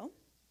 and they will,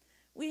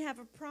 we have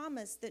a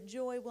promise that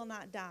joy will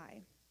not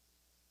die.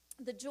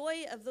 The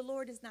joy of the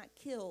Lord is not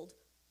killed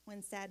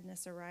when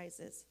sadness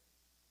arises.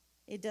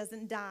 It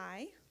doesn't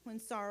die when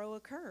sorrow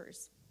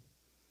occurs.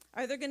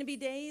 Are there going to be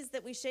days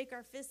that we shake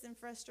our fists in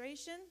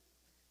frustration?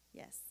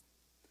 Yes.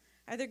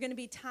 Are there going to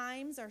be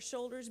times our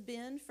shoulders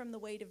bend from the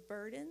weight of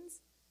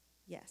burdens?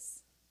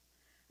 Yes.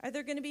 Are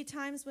there going to be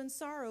times when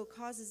sorrow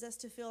causes us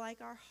to feel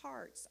like our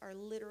hearts are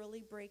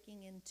literally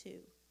breaking in two?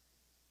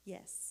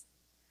 Yes.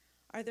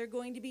 Are there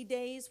going to be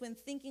days when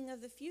thinking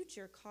of the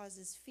future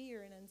causes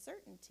fear and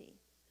uncertainty?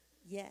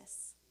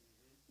 Yes.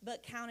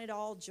 But count it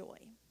all joy.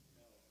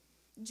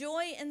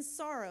 Joy and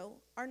sorrow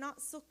are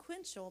not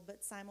sequential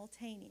but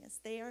simultaneous.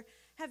 They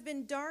have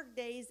been dark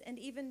days and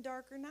even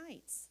darker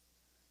nights.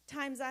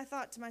 Times I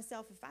thought to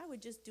myself, if I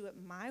would just do it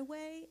my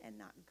way and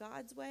not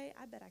God's way,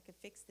 I bet I could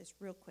fix this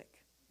real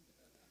quick.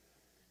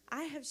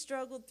 I have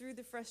struggled through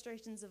the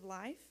frustrations of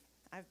life.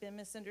 I've been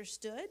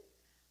misunderstood.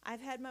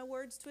 I've had my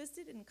words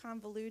twisted and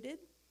convoluted.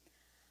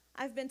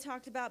 I've been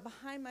talked about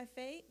behind my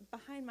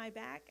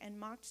back and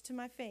mocked to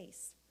my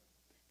face.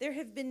 There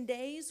have been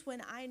days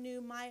when I knew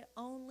my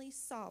only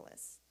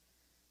solace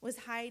was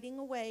hiding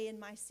away in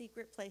my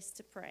secret place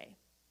to pray,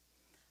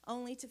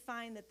 only to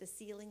find that the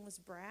ceiling was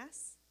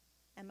brass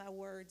and my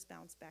words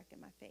bounced back in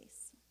my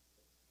face.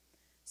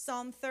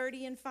 Psalm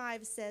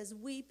 30:5 says,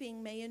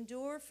 weeping may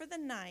endure for the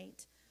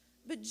night,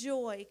 but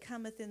joy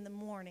cometh in the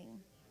morning.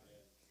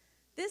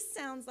 This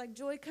sounds like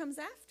joy comes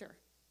after.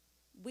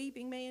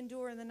 Weeping may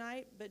endure in the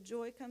night, but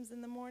joy comes in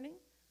the morning.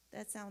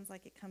 That sounds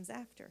like it comes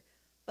after,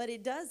 but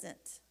it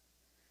doesn't.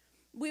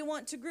 We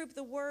want to group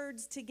the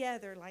words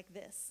together like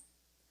this.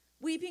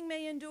 Weeping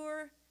may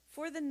endure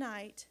for the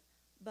night,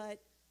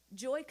 but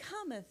joy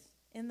cometh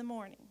in the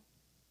morning.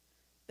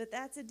 But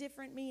that's a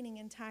different meaning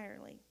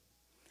entirely.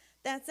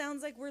 That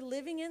sounds like we're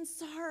living in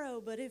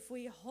sorrow, but if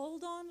we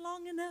hold on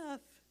long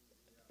enough,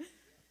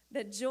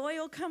 that joy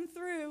will come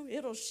through.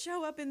 It'll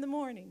show up in the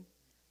morning.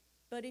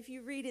 But if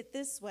you read it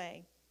this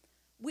way,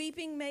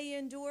 weeping may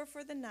endure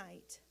for the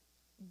night,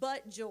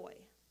 but joy.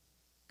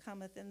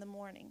 cometh in the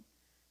morning.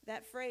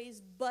 That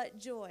phrase, but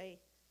joy,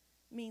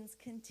 means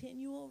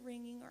continual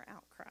ringing or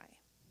outcry.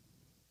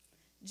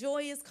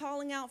 Joy is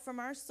calling out from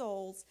our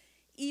souls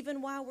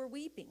even while we're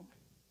weeping.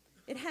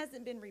 It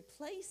hasn't been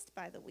replaced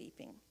by the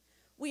weeping.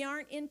 We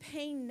aren't in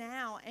pain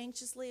now,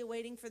 anxiously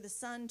awaiting for the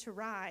sun to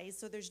rise,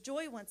 so there's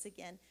joy once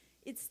again.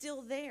 It's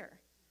still there.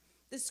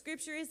 The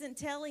scripture isn't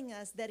telling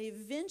us that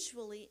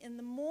eventually in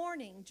the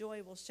morning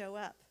joy will show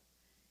up.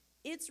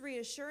 It's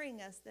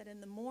reassuring us that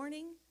in the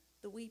morning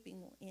the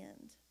weeping will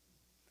end.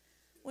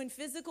 When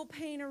physical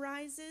pain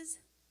arises,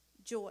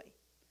 joy.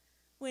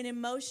 When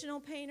emotional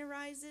pain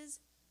arises,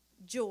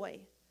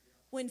 joy.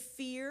 When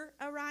fear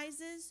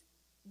arises,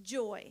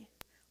 joy.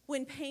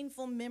 When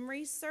painful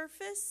memories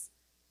surface,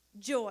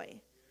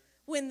 joy.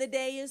 When the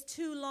day is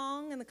too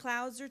long and the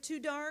clouds are too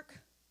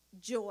dark,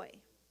 joy.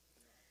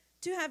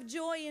 To have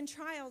joy in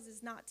trials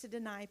is not to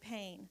deny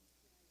pain.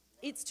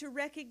 It's to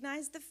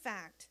recognize the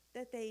fact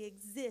that they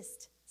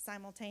exist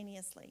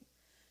simultaneously.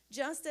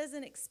 Just as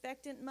an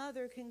expectant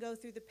mother can go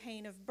through the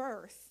pain of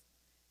birth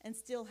and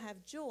still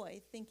have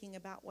joy thinking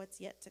about what's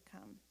yet to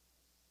come.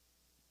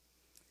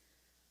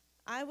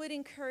 I would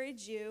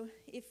encourage you,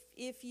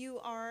 if you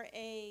are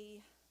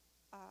a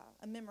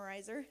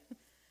memorizer,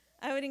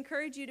 I would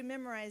encourage you to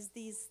memorize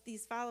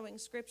these following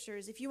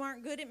scriptures. If you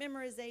aren't good at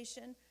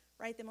memorization,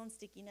 write them on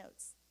sticky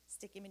notes.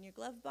 Stick them in your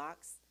glove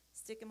box.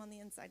 Stick them on the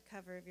inside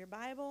cover of your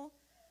Bible.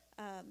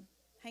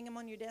 Hang them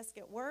on your desk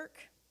at work.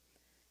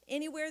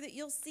 Anywhere that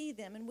you'll see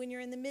them. And when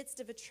you're in the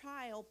midst of a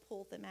trial,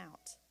 pull them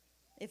out.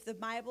 If the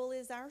Bible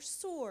is our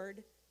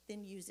sword,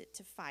 then use it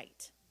to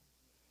fight.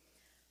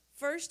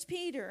 1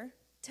 Peter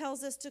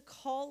tells us to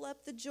call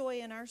up the joy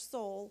in our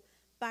soul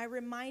by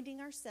reminding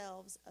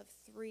ourselves of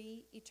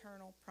 3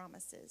 eternal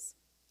promises.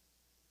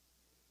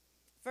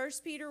 1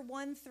 Peter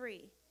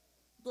 1:3,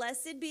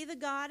 Blessed be the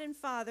God and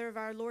Father of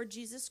our Lord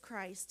Jesus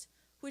Christ,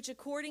 which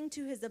according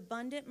to his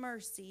abundant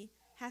mercy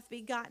hath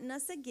begotten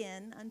us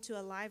again unto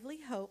a lively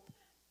hope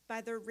by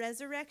the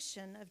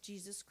resurrection of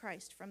Jesus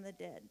Christ from the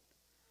dead.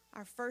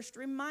 Our first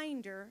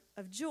reminder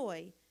of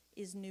joy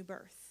is new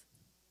birth,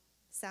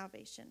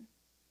 salvation.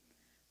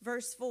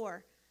 Verse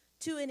 4,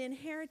 to an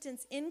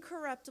inheritance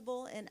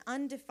incorruptible and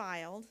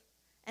undefiled,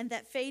 and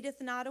that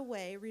fadeth not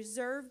away,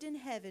 reserved in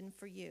heaven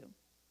for you.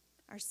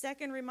 Our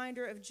second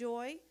reminder of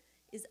joy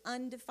is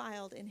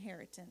undefiled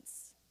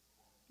inheritance.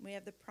 We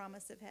have the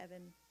promise of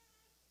heaven.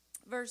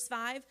 Verse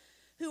 5,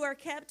 who are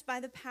kept by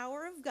the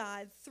power of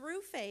God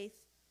through faith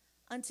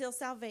until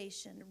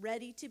salvation,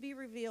 ready to be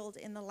revealed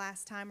in the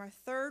last time. Our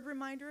third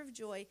reminder of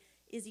joy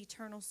is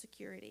eternal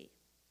security.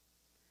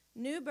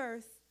 New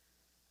birth,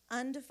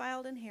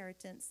 undefiled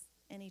inheritance,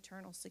 and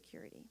eternal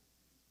security.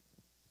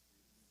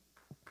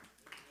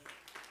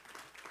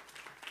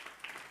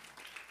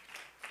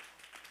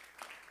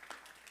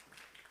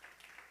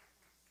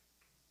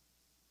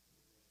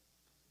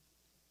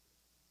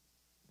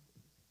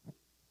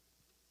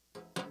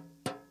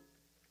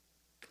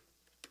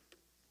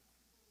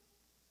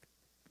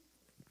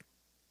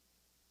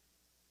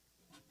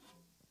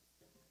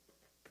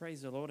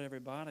 Praise the Lord,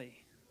 everybody.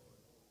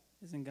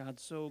 Isn't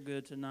God so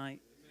good tonight?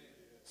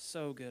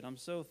 So good. I'm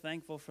so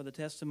thankful for the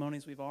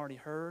testimonies we've already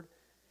heard,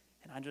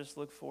 and I just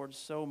look forward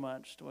so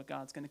much to what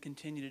God's going to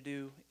continue to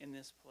do in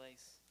this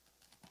place.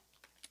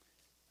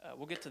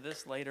 We'll get to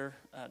this later.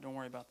 Don't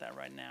worry about that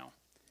right now.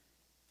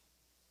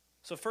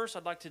 So first,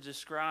 I'd like to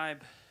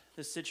describe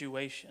the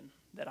situation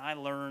that I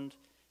learned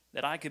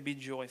that I could be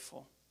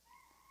joyful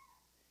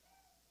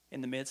in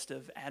the midst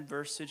of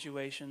adverse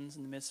situations,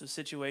 in the midst of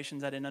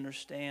situations I didn't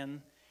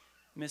understand,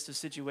 in the midst of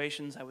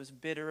situations I was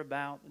bitter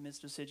about, in the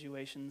midst of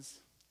situations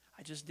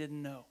I just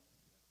didn't know.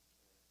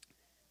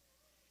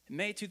 In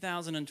May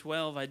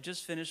 2012, I'd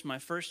just finished my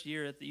first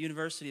year at the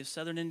University of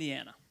Southern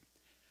Indiana.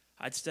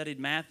 I'd studied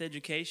math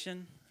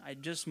education.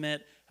 I'd just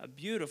met a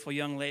beautiful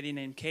young lady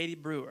named Katie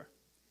Brewer.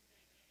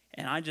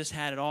 And I just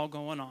had it all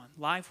going on.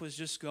 Life was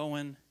just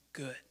going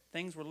good.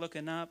 Things were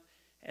looking up.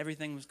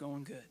 Everything was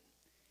going good.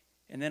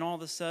 And then all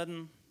of a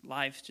sudden,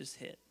 life just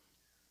hit.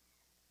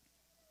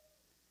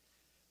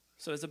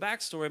 So as a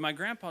backstory, my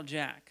grandpa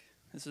Jack,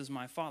 this is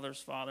my father's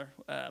father,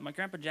 my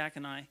grandpa Jack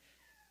and I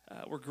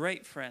were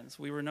great friends.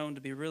 We were known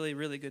to be really,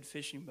 really good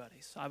fishing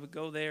buddies. So I would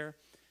go there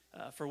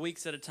for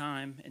weeks at a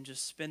time and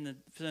just spend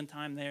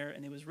time there,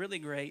 and it was really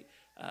great.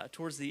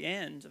 Towards the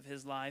end of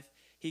his life,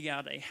 he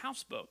got a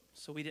houseboat,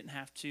 so we didn't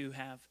have to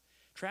have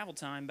travel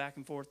time back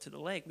and forth to the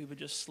lake. We would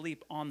just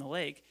sleep on the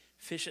lake,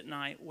 fish at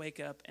night, wake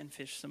up, and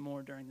fish some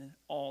more during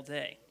all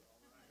day.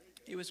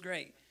 It was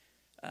great.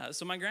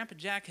 So my grandpa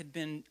Jack had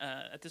been,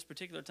 at this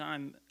particular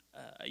time,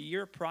 a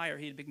year prior,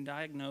 he had been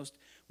diagnosed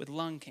with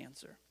lung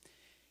cancer.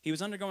 He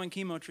was undergoing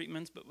chemo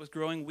treatments, but was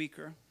growing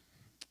weaker.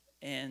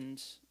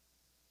 And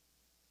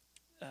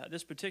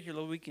this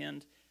particular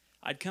weekend,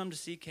 I'd come to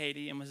see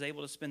Katie and was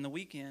able to spend the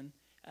weekend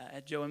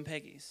at Joe and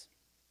Peggy's.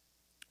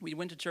 We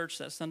went to church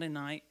that Sunday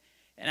night,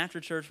 and after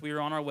church, we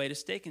were on our way to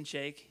Steak and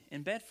Shake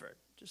in Bedford,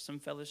 just some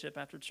fellowship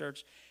after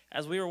church.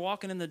 As we were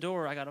walking in the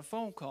door, I got a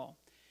phone call,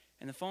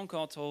 and the phone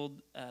call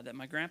told that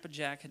my grandpa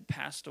Jack had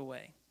passed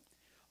away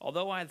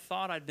Although I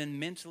thought I'd been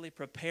mentally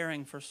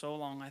preparing for so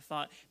long, I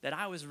thought that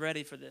I was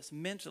ready for this.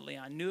 Mentally,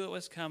 I knew it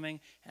was coming,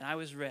 and I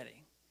was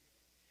ready.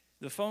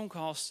 The phone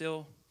call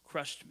still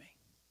crushed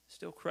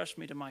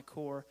me to my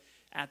core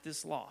at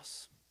this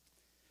loss.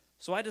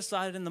 So I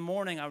decided in the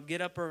morning I would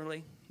get up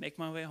early, make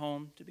my way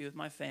home to be with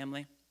my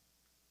family.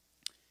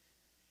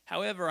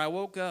 However, I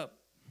woke up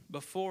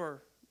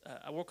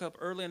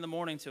early in the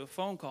morning to a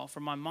phone call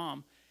from my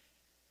mom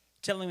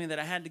telling me that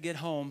I had to get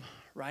home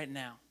right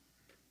now,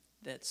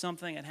 that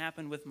something had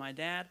happened with my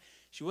dad.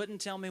 She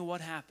wouldn't tell me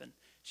what happened.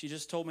 She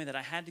just told me that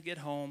I had to get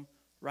home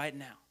right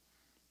now.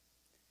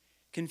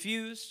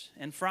 Confused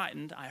and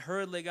frightened, I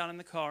hurriedly got in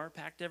the car,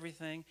 packed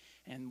everything,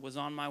 and was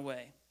on my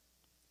way.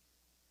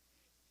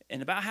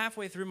 And about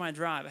halfway through my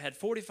drive, I had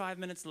 45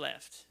 minutes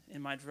left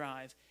in my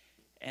drive,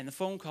 and the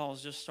phone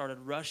calls just started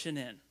rushing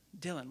in.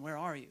 Dylan, where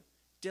are you?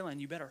 Dylan,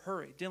 you better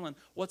hurry. Dylan,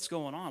 what's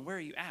going on? Where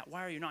are you at?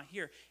 Why are you not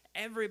here?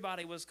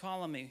 Everybody was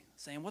calling me,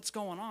 saying, what's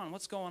going on?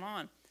 What's going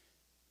on?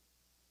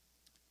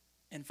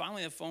 And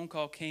finally, a phone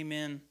call came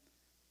in,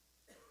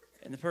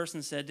 and the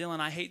person said, Dylan,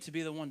 I hate to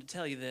be the one to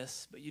tell you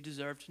this, but you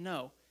deserve to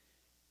know.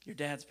 Your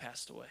dad's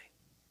passed away.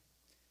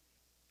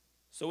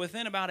 So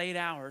within about 8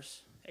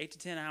 to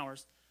 10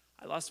 hours,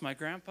 I lost my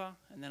grandpa,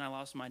 and then I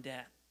lost my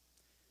dad.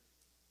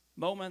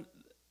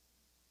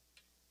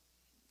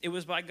 It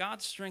was by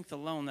God's strength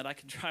alone that I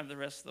could drive the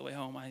rest of the way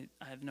home. I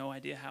have no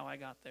idea how I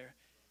got there.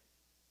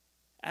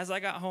 As I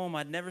got home,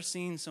 I'd never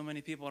seen so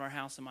many people at our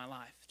house in my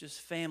life, just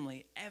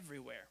family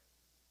everywhere.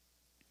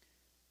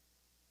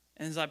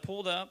 And as I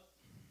pulled up,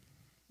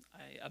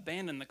 I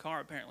abandoned the car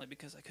apparently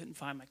because I couldn't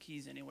find my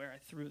keys anywhere. I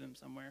threw them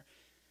somewhere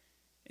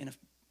in a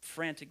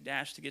frantic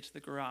dash to get to the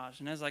garage.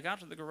 And as I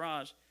got to the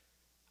garage,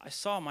 I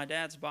saw my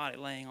dad's body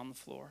laying on the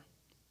floor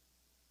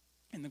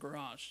in the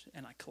garage,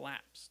 and I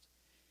collapsed.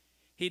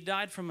 He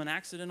died from an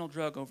accidental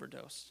drug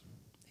overdose.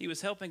 He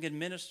was helping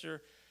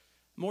administer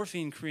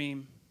morphine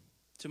cream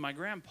to my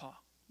grandpa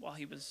while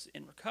he was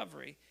in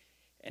recovery,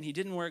 and he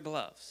didn't wear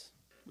gloves,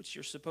 which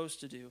you're supposed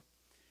to do.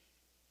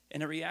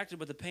 And it reacted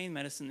with the pain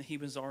medicine that he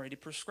was already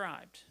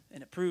prescribed,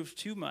 and it proved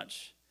too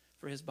much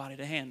for his body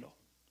to handle.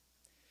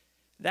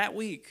 That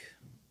week,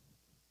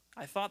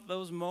 I thought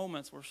those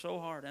moments were so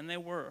hard, and they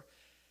were,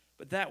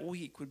 but that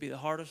week would be the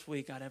hardest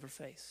week I'd ever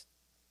faced.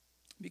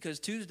 Because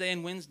Tuesday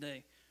and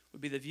Wednesday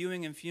would be the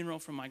viewing and funeral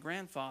for my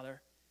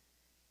grandfather,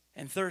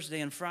 and Thursday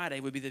and Friday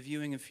would be the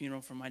viewing and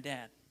funeral for my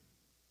dad.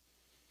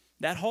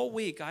 That whole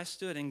week, I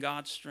stood in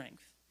God's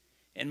strength.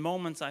 In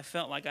moments, I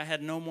felt like I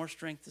had no more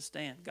strength to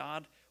stand.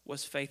 God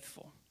was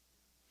faithful.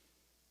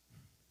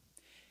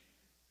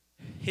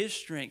 His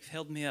strength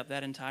held me up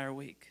that entire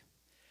week.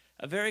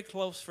 A very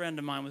close friend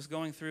of mine was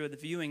going through the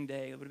viewing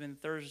day, it would have been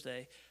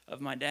Thursday,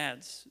 of my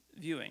dad's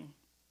viewing.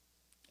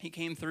 He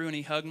came through and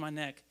he hugged my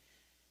neck,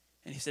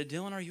 and he said,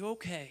 Dylan, are you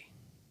okay?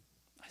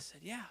 I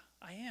said, yeah,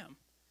 I am.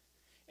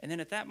 And then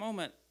at that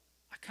moment,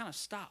 I kind of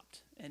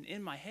stopped. And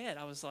in my head,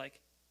 I was like,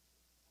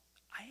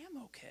 I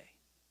am okay.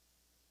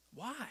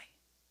 Why?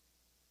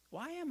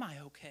 Why am I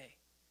okay?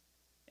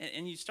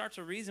 And you start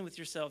to reason with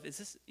yourself, is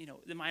this,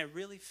 am I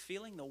really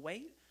feeling the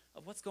weight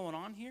of what's going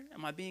on here?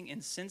 Am I being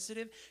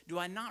insensitive? Do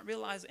I not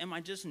realize, am I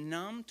just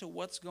numb to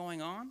what's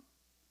going on?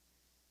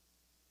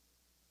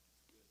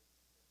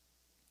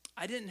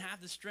 I didn't have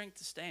the strength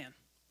to stand,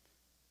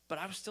 but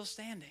I was still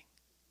standing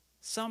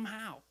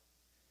somehow.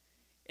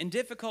 In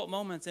difficult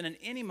moments, and in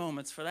any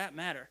moments for that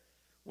matter,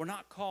 we're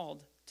not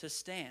called to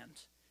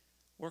stand.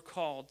 We're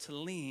called to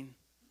lean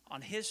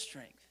on His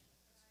strength.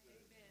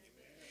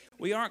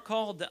 We aren't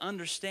called to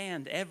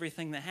understand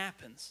everything that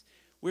happens.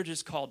 We're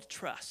just called to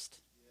trust.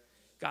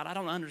 God, I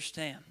don't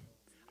understand.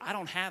 I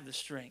don't have the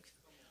strength,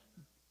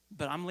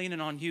 but I'm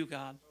leaning on you,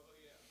 God.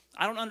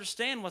 I don't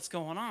understand what's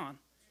going on,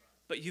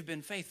 but you've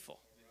been faithful,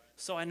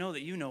 so I know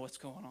that you know what's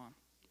going on.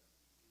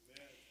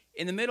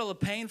 In the middle of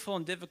painful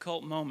and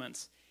difficult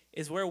moments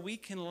is where we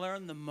can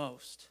learn the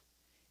most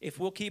if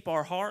we'll keep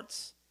our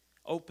hearts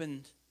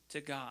open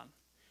to God,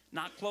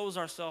 not close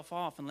ourselves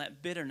off and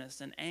let bitterness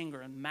and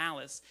anger and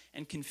malice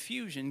and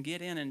confusion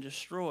get in and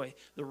destroy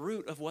the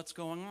root of what's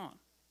going on.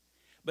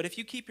 But if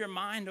you keep your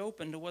mind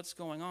open to what's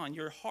going on,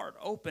 your heart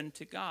open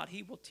to God,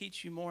 He will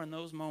teach you more in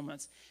those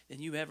moments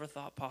than you ever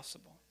thought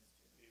possible.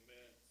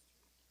 Amen.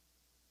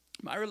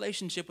 My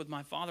relationship with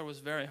my father was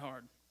very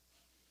hard.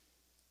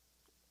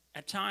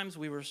 At times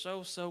we were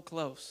so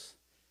close.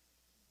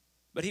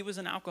 But he was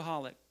an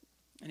alcoholic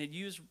and had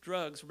used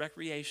drugs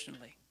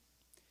recreationally.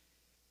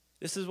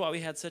 This is why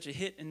we had such a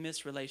hit and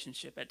miss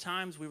relationship. At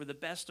times we were the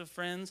best of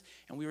friends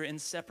and we were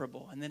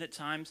inseparable. And then at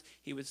times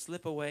he would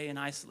slip away and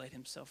isolate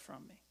himself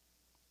from me.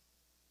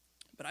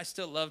 But I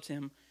still loved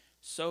him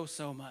so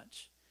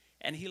much.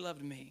 And he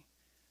loved me.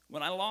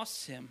 When I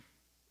lost him,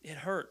 it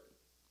hurt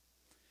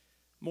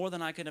more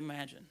than I could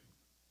imagine.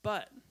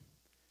 But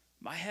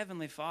my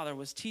Heavenly Father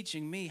was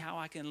teaching me how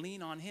I can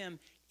lean on Him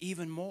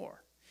even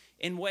more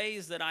in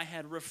ways that I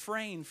had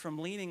refrained from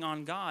leaning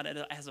on God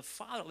as a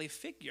fatherly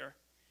figure.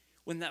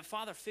 When that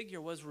father figure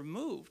was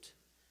removed,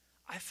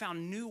 I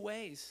found new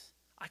ways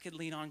I could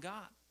lean on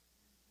God.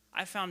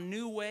 I found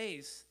new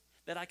ways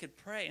that I could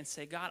pray and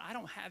say, God, I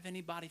don't have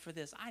anybody for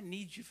this. I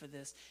need you for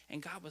this.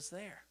 And God was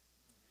there.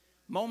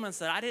 Moments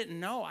that I didn't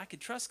know I could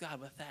trust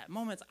God with that.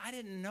 Moments I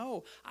didn't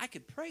know I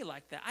could pray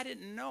like that. I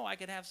didn't know I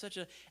could have such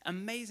an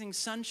amazing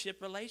sonship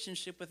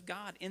relationship with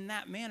God in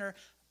that manner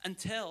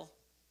until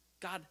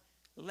God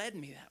led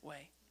me that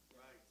way.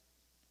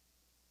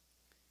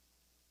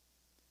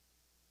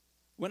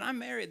 When I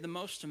married the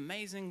most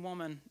amazing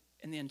woman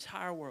in the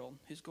entire world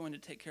who's going to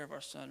take care of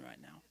our son right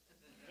now,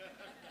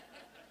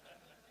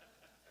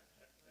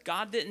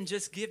 God didn't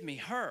just give me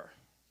her,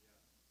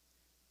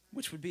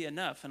 which would be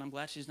enough, and I'm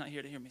glad she's not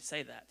here to hear me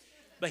say that.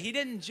 But he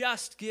didn't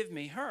just give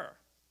me her.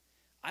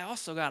 I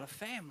also got a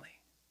family.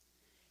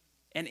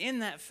 And in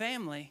that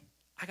family,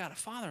 I got a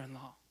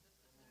father-in-law.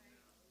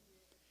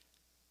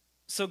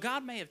 So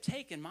God may have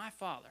taken my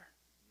father,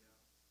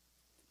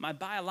 my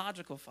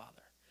biological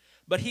father,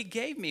 but he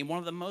gave me one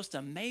of the most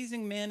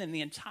amazing men in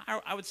the entire,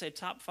 I would say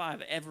top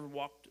 5 ever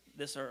walked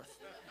this earth.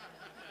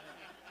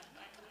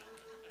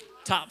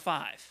 Top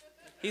 5.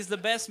 He's the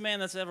best man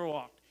that's ever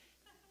walked.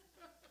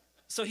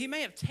 So he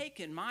may have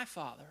taken my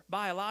father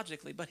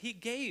biologically, but he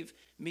gave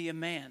me a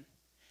man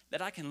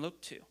that I can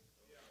look to,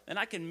 that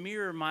I can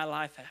mirror my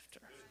life after.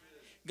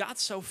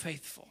 God's so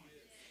faithful.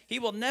 He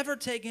will never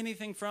take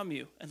anything from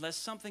you unless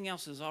something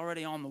else is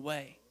already on the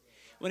way.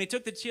 When he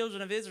took the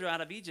children of Israel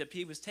out of Egypt,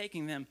 he was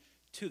taking them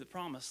to the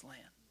promised land.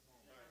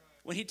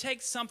 When he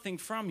takes something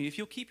from you, if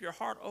you'll keep your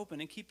heart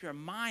open and keep your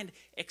mind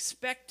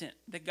expectant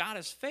that God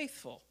is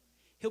faithful,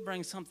 he'll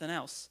bring something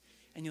else.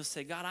 And you'll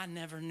say, God, I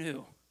never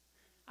knew.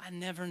 I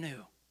never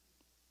knew.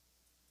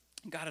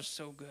 God is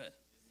so good.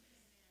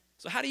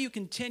 So how do you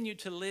continue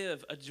to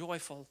live a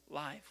joyful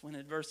life when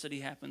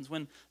adversity happens,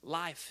 when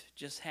life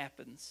just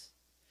happens?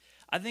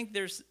 I think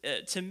there's,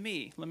 to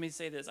me, let me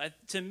say this.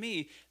 To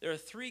me, there are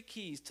 3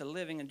 keys to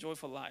living a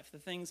joyful life, the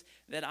things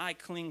that I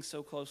cling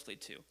so closely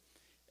to.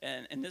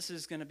 And this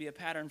is going to be a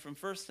pattern from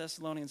 1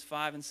 Thessalonians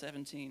 5 and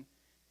 17.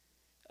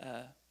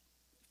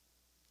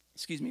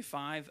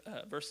 5,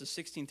 verses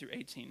 16 through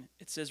 18.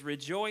 It says,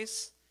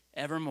 rejoice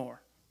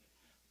evermore.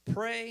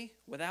 Pray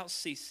without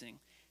ceasing.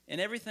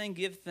 In everything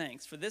give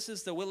thanks, for this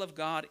is the will of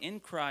God in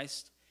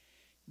Christ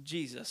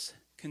Jesus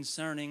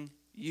concerning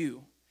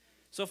you.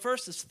 So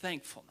first is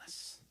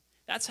thankfulness.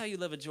 That's how you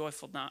live a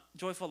joyful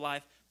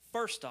life.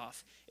 First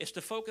off, is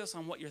to focus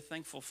on what you're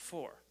thankful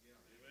for.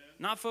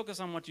 Not focus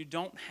on what you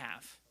don't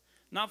have.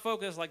 Not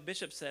focus, like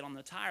Bishop said, on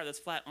the tire that's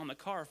flat on the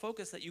car.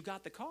 Focus that you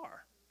got the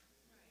car.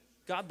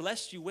 God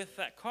blessed you with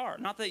that car.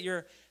 Not that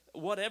your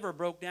whatever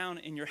broke down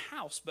in your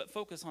house, but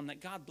focus on that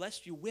God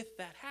blessed you with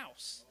that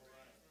house.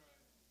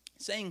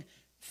 Saying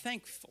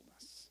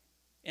thankfulness.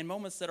 In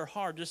moments that are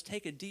hard, just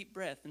take a deep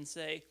breath and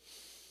say,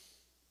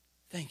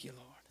 thank you,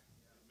 Lord.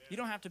 You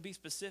don't have to be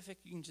specific.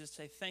 You can just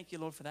say, thank you,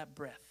 Lord, for that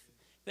breath.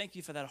 Thank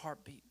you for that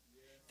heartbeat.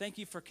 Thank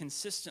you for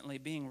consistently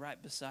being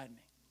right beside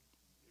me.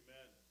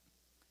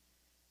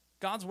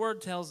 God's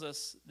word tells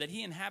us that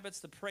he inhabits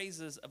the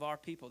praises of our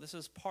people. This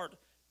is part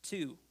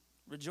 2.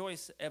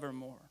 Rejoice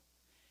evermore.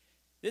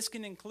 This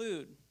can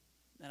include,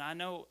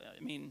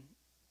 and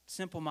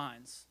simple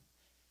minds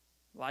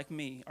like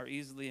me are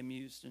easily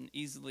amused and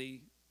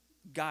easily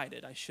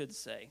guided, I should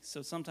say.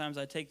 So sometimes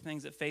I take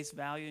things at face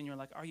value and you're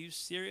like, are you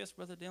serious,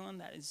 Brother Dylan?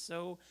 That is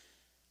so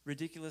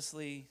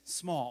ridiculously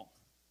small.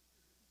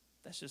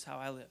 That's just how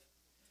I live.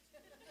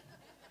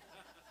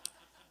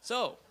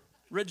 So,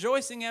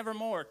 rejoicing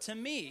evermore, to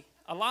me,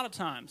 a lot of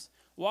times,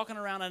 walking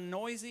around a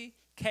noisy,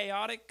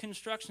 chaotic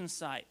construction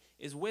site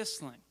is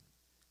whistling,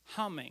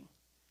 humming,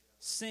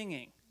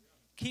 singing,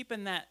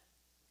 keeping that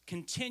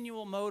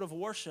continual mode of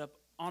worship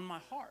on my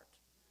heart.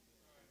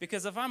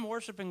 Because if I'm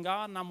worshiping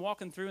God and I'm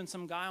walking through and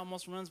some guy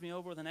almost runs me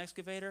over with an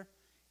excavator,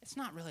 it's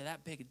not really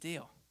that big a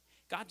deal.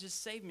 God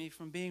just saved me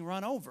from being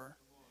run over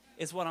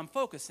is what I'm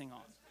focusing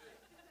on.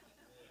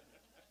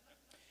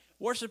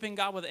 Worshiping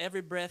God with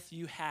every breath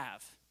you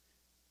have.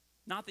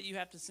 Not that you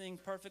have to sing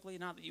perfectly,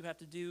 not that you have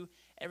to do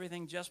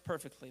everything just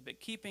perfectly, but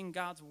keeping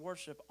God's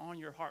worship on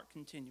your heart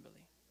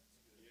continually.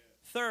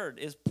 Third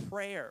is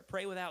prayer.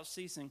 Pray without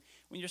ceasing.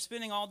 When you're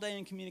spending all day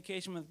in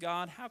communication with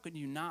God, how could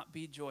you not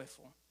be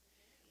joyful?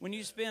 When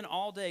you spend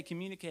all day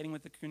communicating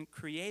with the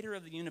creator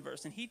of the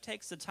universe, and he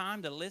takes the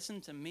time to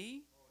listen to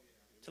me,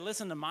 to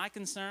listen to my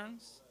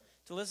concerns,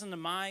 to listen to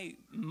my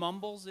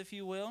mumbles, if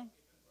you will,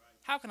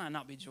 how can I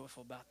not be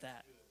joyful about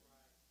that?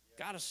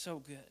 God is so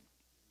good.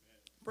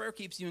 Prayer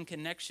keeps you in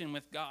connection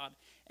with God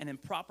and in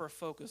proper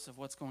focus of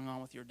what's going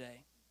on with your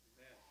day.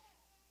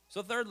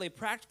 So thirdly,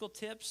 practical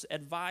tips,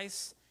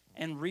 advice,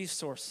 and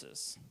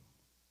resources.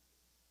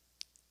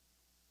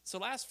 So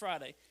last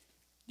Friday,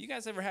 do you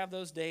guys ever have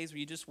those days where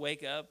you just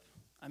wake up?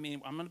 I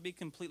mean, I'm going to be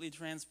completely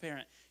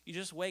transparent. You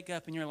just wake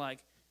up and you're like,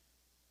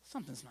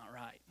 something's not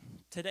right.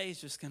 Today's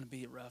just going to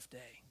be a rough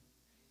day.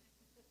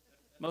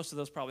 Most of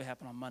those probably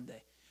happen on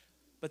Monday.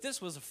 But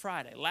this was a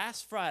Friday.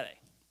 Last Friday,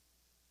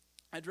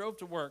 I drove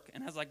to work,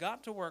 and as I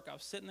got to work, I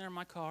was sitting there in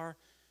my car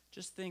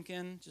just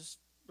thinking, just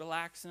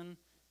relaxing,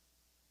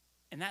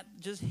 and that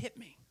just hit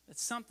me. That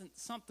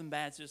something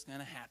bad's just going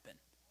to happen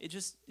It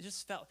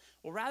just felt,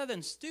 well, rather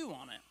than stew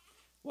on it,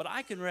 what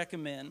I can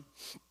recommend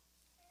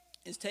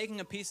is taking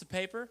a piece of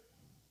paper,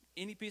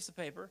 any piece of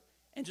paper,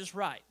 and just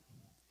write.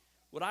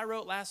 What I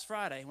wrote last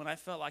Friday when I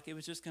felt like it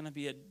was just going to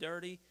be a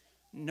dirty,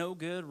 no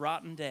good,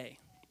 rotten day.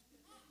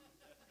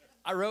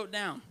 I wrote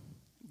down,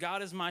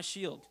 God is my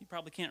shield. You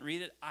probably can't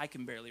read it. I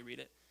can barely read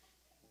it.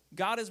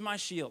 God is my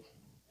shield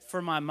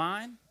for my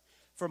mind,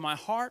 for my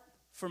heart,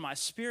 for my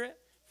spirit,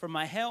 for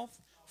my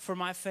health, for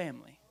my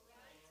family.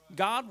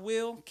 God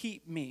will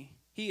keep me.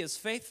 He is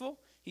faithful.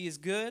 He is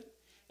good.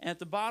 And at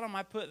the bottom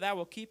I put, thou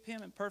will keep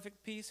him in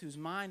perfect peace whose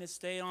mind is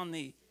stayed on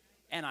thee.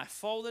 And I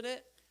folded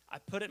it. I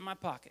put it in my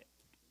pocket.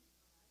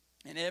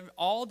 And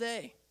all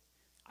day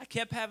I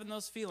kept having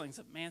those feelings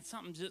of, man,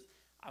 something just,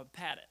 I would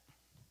pat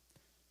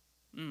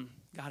it.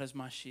 God is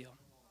my shield.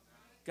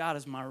 God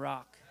is my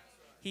rock.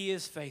 He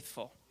is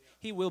faithful.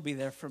 He will be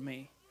there for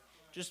me.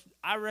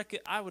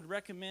 I would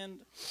recommend,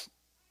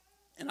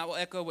 and I will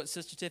echo what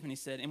Sister Tiffany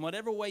said, in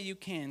whatever way you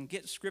can,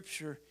 get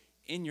Scripture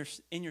in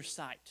your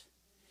sight.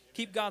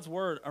 Keep God's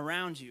Word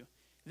around you.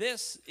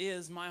 This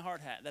is my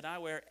hard hat that I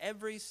wear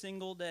every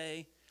single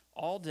day,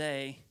 all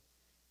day,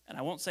 and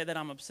I won't say that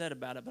I'm upset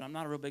about it, but I'm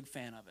not a real big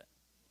fan of it.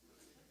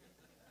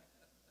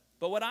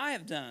 But what I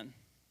have done,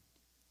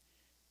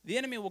 the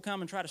enemy will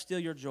come and try to steal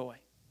your joy.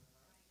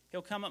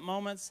 He'll come at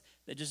moments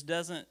that just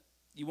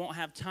you won't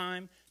have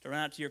time to run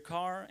out to your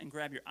car and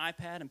grab your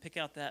iPad and pick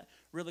out that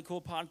really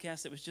cool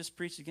podcast that was just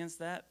preached against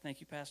that. Thank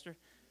you, Pastor.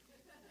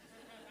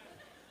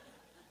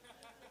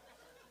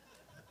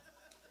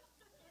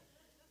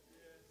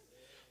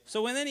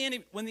 So when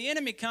the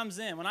enemy comes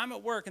in, when I'm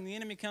at work and the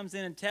enemy comes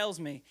in and tells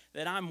me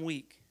that I'm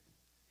weak,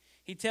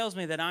 he tells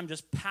me that I'm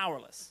just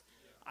powerless,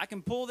 I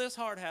can pull this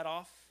hard hat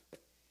off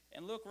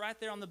and look right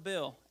there on the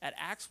bill at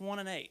Acts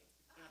 1:8.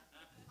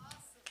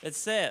 It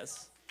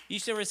says, you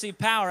shall receive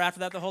power after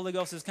that the Holy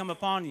Ghost has come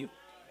upon you.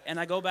 And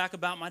I go back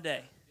about my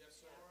day.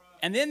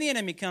 And then the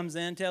enemy comes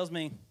in and tells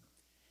me,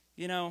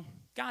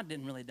 God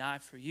didn't really die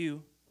for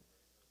you.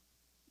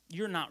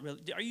 You're not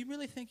really, are you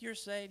really think you're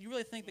saved? You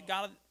really think that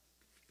God,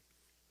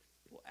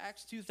 well,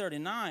 Acts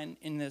 2:39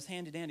 in this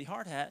handy-dandy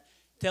hard hat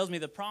tells me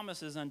the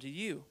promises unto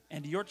you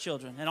and to your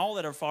children and all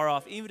that are far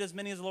off, even as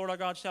many as the Lord our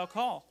God shall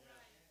call.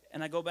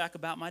 And I go back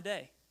about my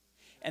day.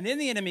 And then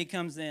the enemy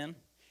comes in,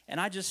 and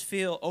I just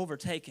feel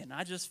overtaken.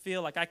 I just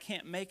feel like I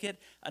can't make it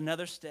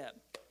another step.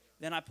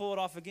 Then I pull it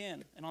off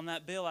again. And on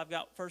that bill, I've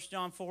got 1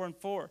 John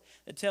 4:4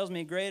 that tells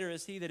me, greater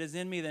is he that is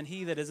in me than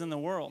he that is in the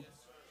world.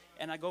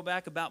 And I go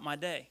back about my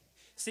day.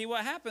 See,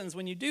 what happens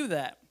when you do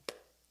that,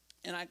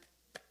 and I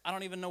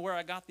don't even know where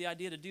I got the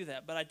idea to do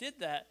that, but I did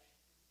that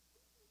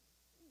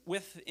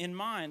with in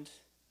mind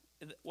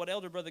what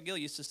Elder Brother Gill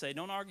used to say,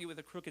 don't argue with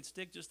a crooked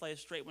stick, just lay a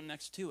straight one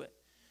next to it.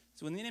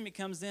 So when the enemy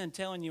comes in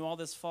telling you all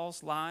this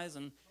false lies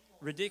and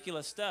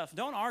ridiculous stuff,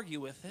 don't argue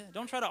with it.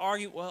 Don't try to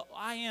argue, well,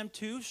 I am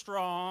too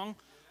strong.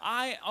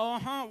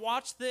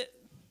 Watch that.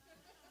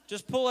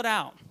 Just pull it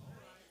out.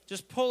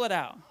 Just pull it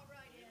out.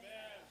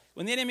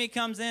 When the enemy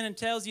comes in and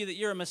tells you that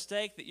you're a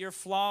mistake, that you're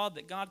flawed,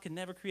 that God could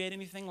never create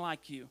anything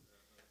like you,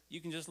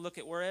 you can just look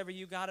at wherever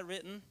you got it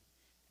written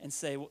and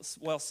say,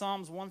 well,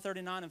 Psalms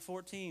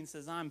 139:14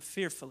 says, I'm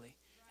fearfully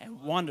and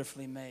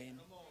wonderfully made.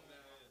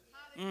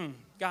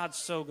 God's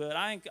so good.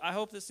 I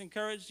hope this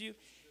encouraged you.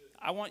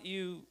 I want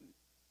you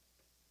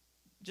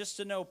just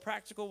to know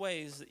practical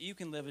ways that you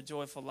can live a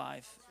joyful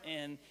life.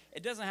 And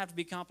it doesn't have to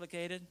be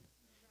complicated.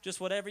 Just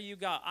whatever you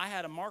got. I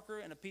had a marker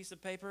and a piece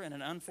of paper and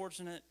an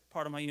unfortunate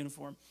part of my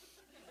uniform.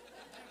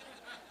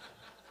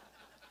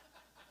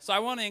 So I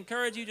want to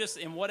encourage you just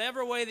in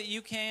whatever way that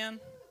you can,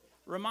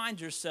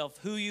 remind yourself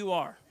who you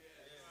are.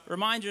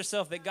 Remind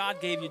yourself that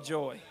God gave you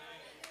joy.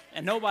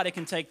 And nobody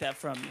can take that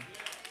from you.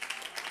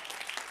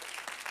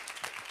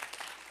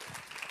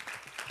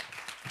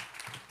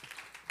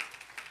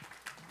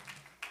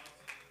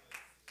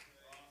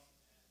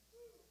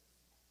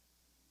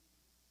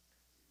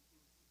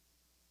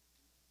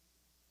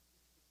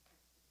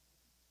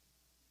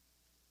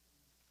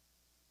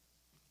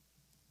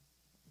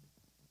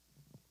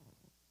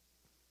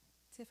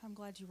 Tiff, I'm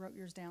glad you wrote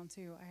yours down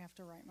too. I have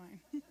to write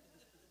mine.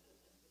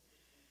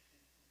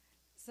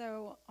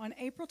 So on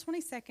April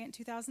 22nd,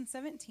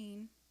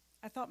 2017,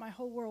 I thought my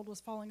whole world was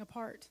falling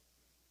apart.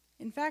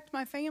 In fact,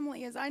 my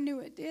family, as I knew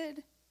it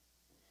did.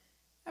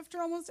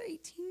 After almost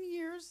 18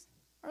 years,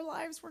 our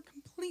lives were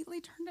completely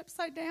turned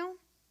upside down,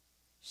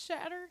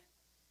 shattered.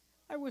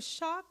 I was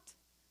shocked,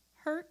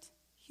 hurt,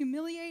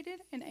 humiliated,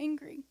 and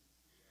angry.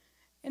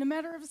 In a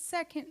matter of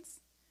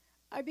seconds,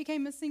 I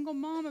became a single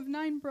mom of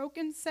 9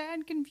 broken,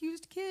 sad,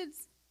 confused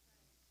kids.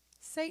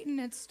 Satan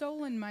had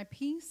stolen my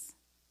peace,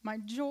 my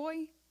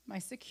joy, my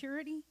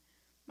security,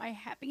 my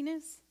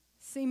happiness,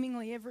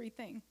 seemingly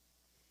everything.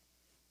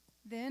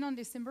 Then on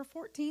December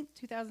 14th,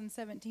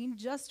 2017,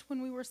 just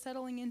when we were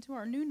settling into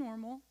our new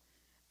normal,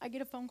 I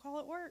get a phone call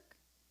at work.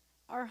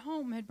 Our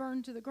home had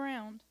burned to the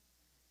ground.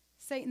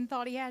 Satan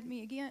thought he had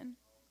me again.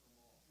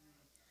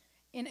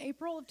 In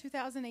April of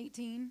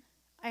 2018,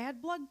 I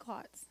had blood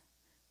clots,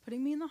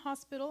 putting me in the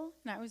hospital,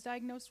 and I was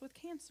diagnosed with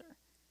cancer.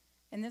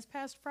 And this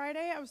past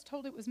Friday, I was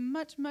told it was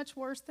much, much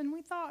worse than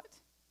we thought.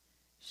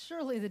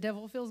 Surely the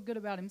devil feels good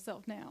about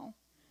himself now.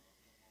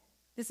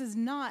 This is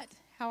not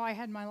how I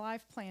had my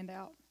life planned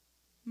out.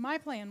 My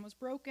plan was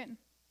broken.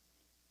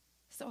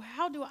 So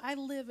how do I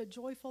live a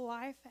joyful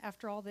life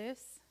after all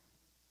this?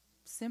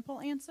 Simple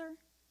answer,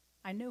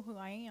 I know who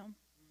I am.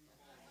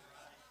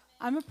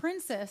 I'm a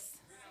princess.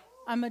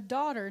 I'm a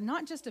daughter,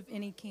 not just of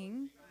any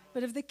king,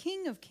 but of the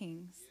King of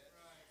Kings.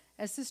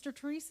 As Sister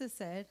Teresa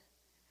said,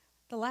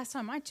 the last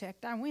time I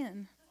checked, I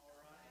win.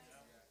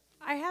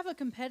 I have a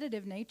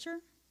competitive nature.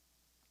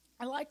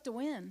 I like to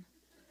win.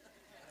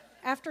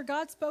 After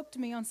God spoke to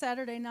me on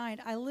Saturday night,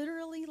 I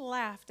literally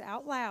laughed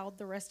out loud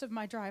the rest of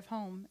my drive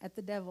home at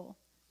the devil.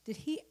 Did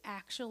he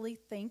actually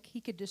think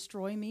he could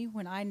destroy me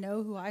when I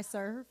know who I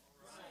serve?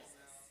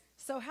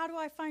 So how do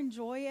I find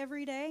joy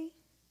every day?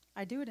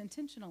 I do it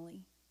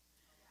intentionally.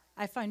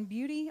 I find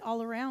beauty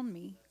all around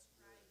me.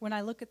 When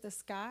I look at the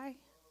sky,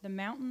 the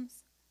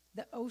mountains,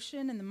 the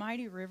ocean and the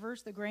mighty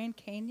rivers, the Grand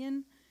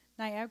Canyon,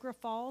 Niagara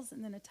Falls,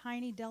 and then a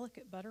tiny,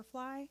 delicate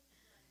butterfly,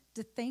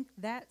 to think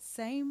that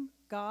same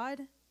God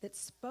that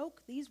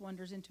spoke these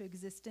wonders into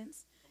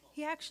existence,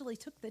 he actually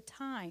took the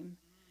time.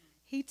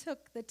 He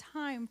took the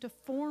time to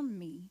form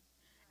me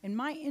and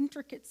my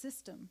intricate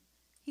system.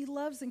 He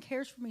loves and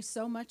cares for me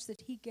so much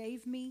that he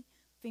gave me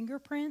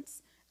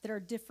fingerprints that are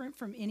different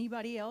from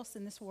anybody else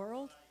in this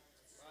world.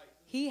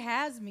 He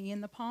has me in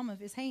the palm of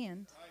his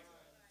hand.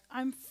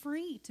 I'm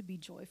free to be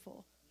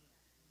joyful.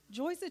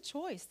 Joy's a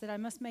choice that I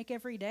must make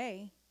every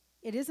day.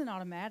 It isn't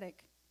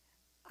automatic.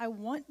 I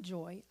want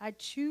joy. I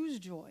choose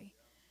joy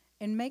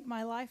and make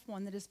my life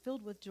one that is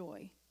filled with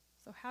joy.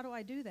 So how do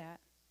I do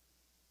that?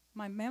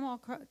 My mama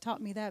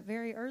taught me that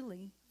very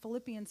early.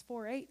 Philippians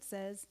 4:8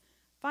 says,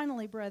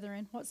 "Finally,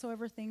 brethren,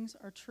 whatsoever things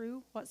are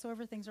true,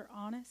 whatsoever things are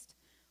honest,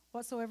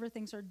 whatsoever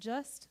things are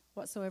just,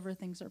 whatsoever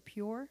things are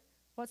pure,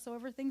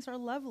 whatsoever things are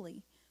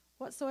lovely,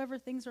 whatsoever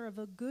things are of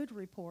a good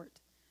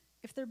report.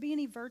 If there be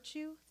any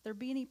virtue, if there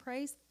be any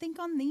praise, think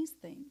on these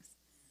things."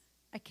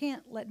 I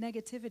can't let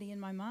negativity in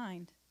my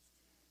mind.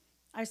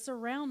 I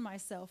surround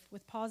myself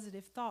with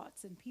positive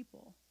thoughts and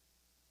people.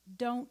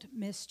 Don't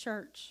miss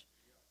church.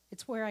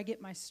 It's where I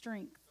get my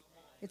strength.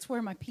 It's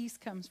where my peace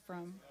comes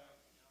from.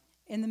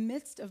 In the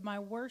midst of my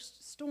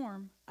worst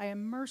storm, I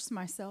immerse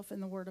myself in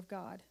the Word of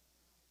God.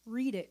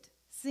 Read it,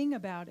 sing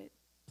about it,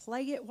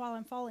 play it while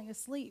I'm falling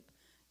asleep.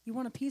 You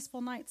want a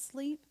peaceful night's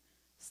sleep?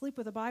 Sleep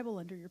with a Bible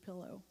under your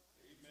pillow.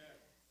 Amen.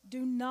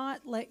 Do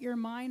not let your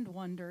mind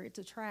wander. It's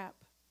a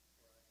trap.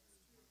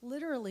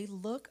 Literally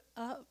look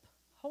up.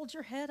 Hold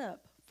your head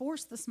up.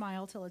 Force the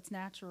smile till it's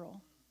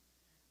natural.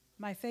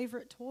 My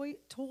favorite tools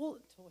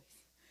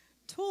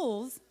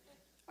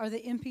are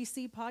the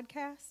MPC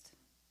podcast.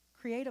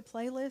 Create a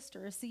playlist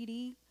or a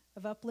CD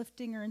of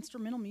uplifting or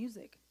instrumental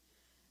music.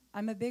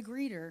 I'm a big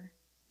reader.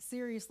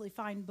 Seriously,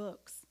 find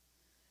books.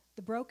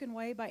 The Broken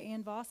Way by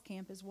Ann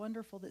Voskamp is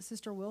wonderful that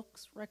Sister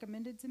Wilkes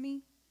recommended to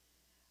me.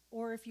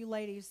 Or if you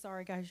ladies,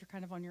 sorry guys, you're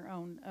kind of on your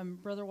own.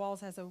 Brother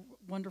Walls has a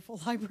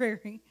wonderful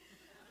library.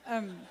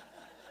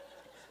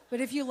 But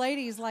if you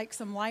ladies like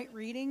some light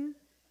reading,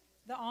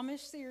 the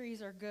Amish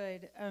series are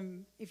good.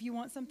 If you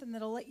want something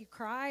that'll let you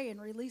cry and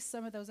release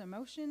some of those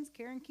emotions,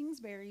 Karen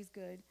Kingsbury's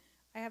good.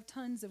 I have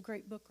tons of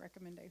great book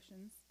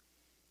recommendations.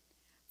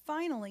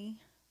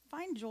 Finally,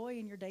 find joy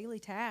in your daily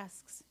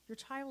tasks, your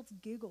child's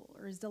giggle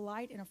or his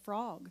delight in a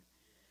frog.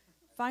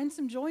 Find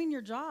some joy in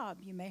your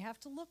job. You may have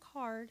to look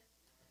hard,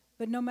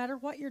 but no matter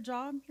what your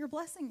job, you're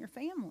blessing your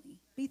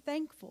family. Be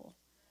thankful.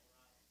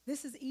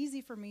 This is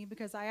easy for me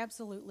because I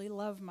absolutely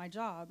love my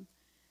job.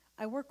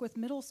 I work with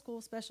middle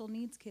school special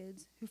needs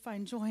kids who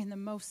find joy in the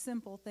most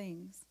simple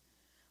things.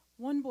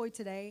 One boy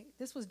today,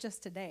 this was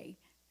just today,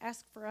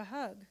 asked for a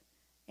hug,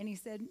 and he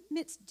said,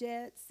 "Mitch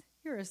Jets,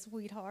 you're a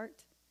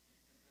sweetheart."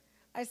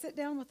 I sit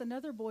down with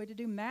another boy to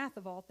do math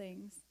of all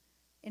things,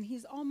 and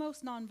he's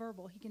almost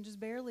nonverbal. He can just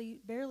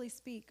barely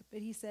speak,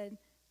 but he said,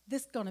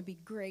 "This gonna be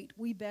great.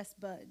 We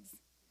best buds."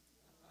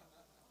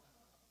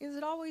 Is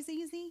it always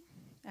easy?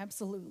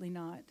 Absolutely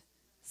not.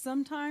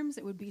 Sometimes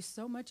it would be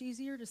so much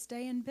easier to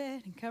stay in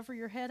bed and cover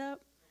your head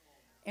up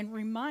and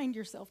remind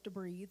yourself to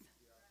breathe.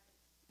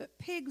 But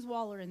pigs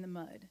waller in the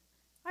mud.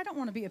 I don't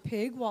want to be a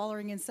pig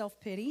wallowing in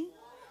self-pity.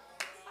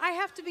 I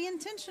have to be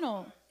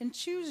intentional and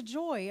choose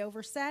joy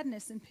over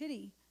sadness and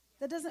pity.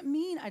 That doesn't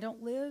mean I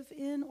don't live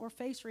in or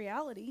face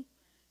reality.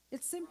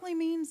 It simply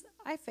means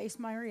I face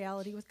my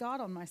reality with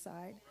God on my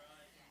side.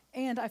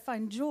 And I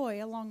find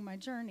joy along my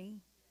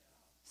journey.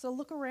 So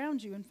look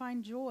around you and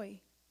find joy.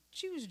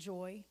 Choose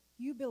joy.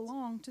 You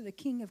belong to the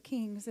King of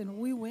Kings, and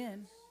we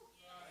win.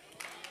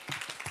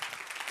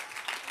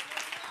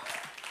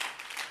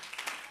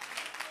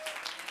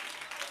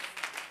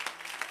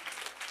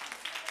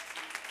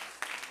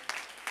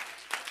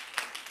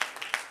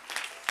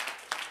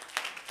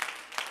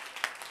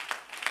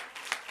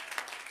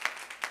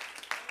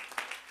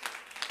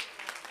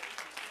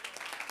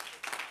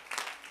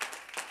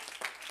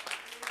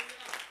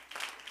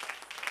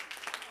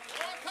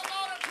 Come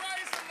on and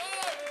praise the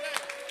Lord today.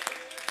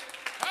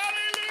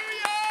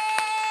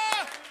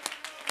 Hallelujah!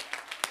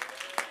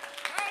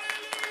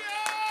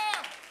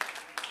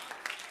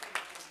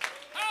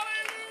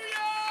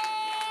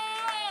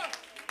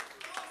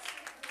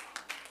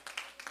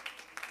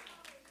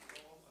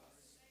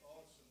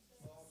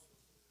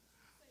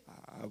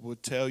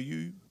 would tell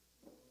you,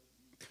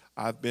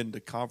 I've been to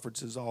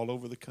conferences all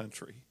over the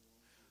country.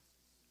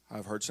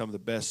 I've heard some of the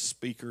best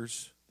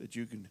speakers that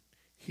you can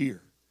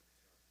hear.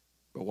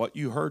 But what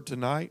you heard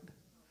tonight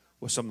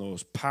was some of the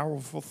most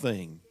powerful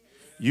thing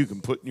you can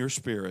put in your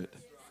spirit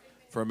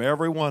from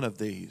every one of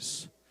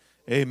these.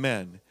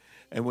 Amen.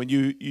 And when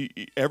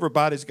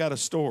everybody's got a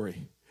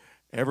story.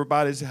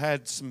 Everybody's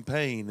had some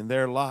pain in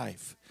their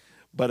life.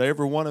 But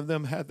every one of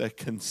them had that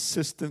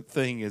consistent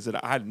thing is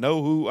that I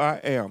know who I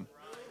am.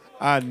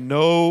 I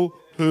know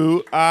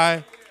who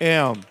I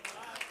am.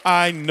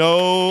 I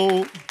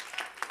know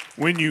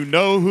when you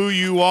know who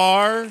you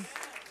are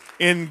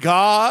in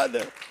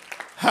God,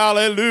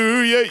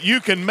 hallelujah, you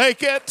can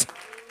make it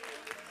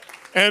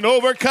and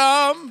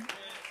overcome.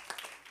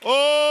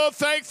 Oh,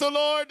 thank the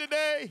Lord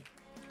today.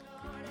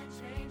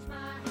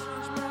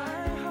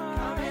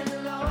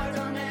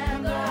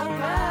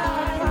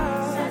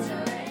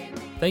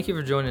 Thank you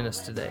for joining us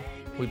today.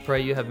 We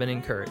pray you have been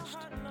encouraged.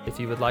 If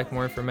you would like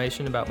more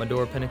information about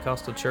Medora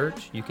Pentecostal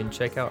Church, you can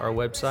check out our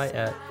website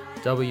at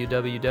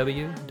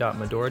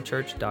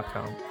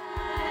www.medorachurch.com.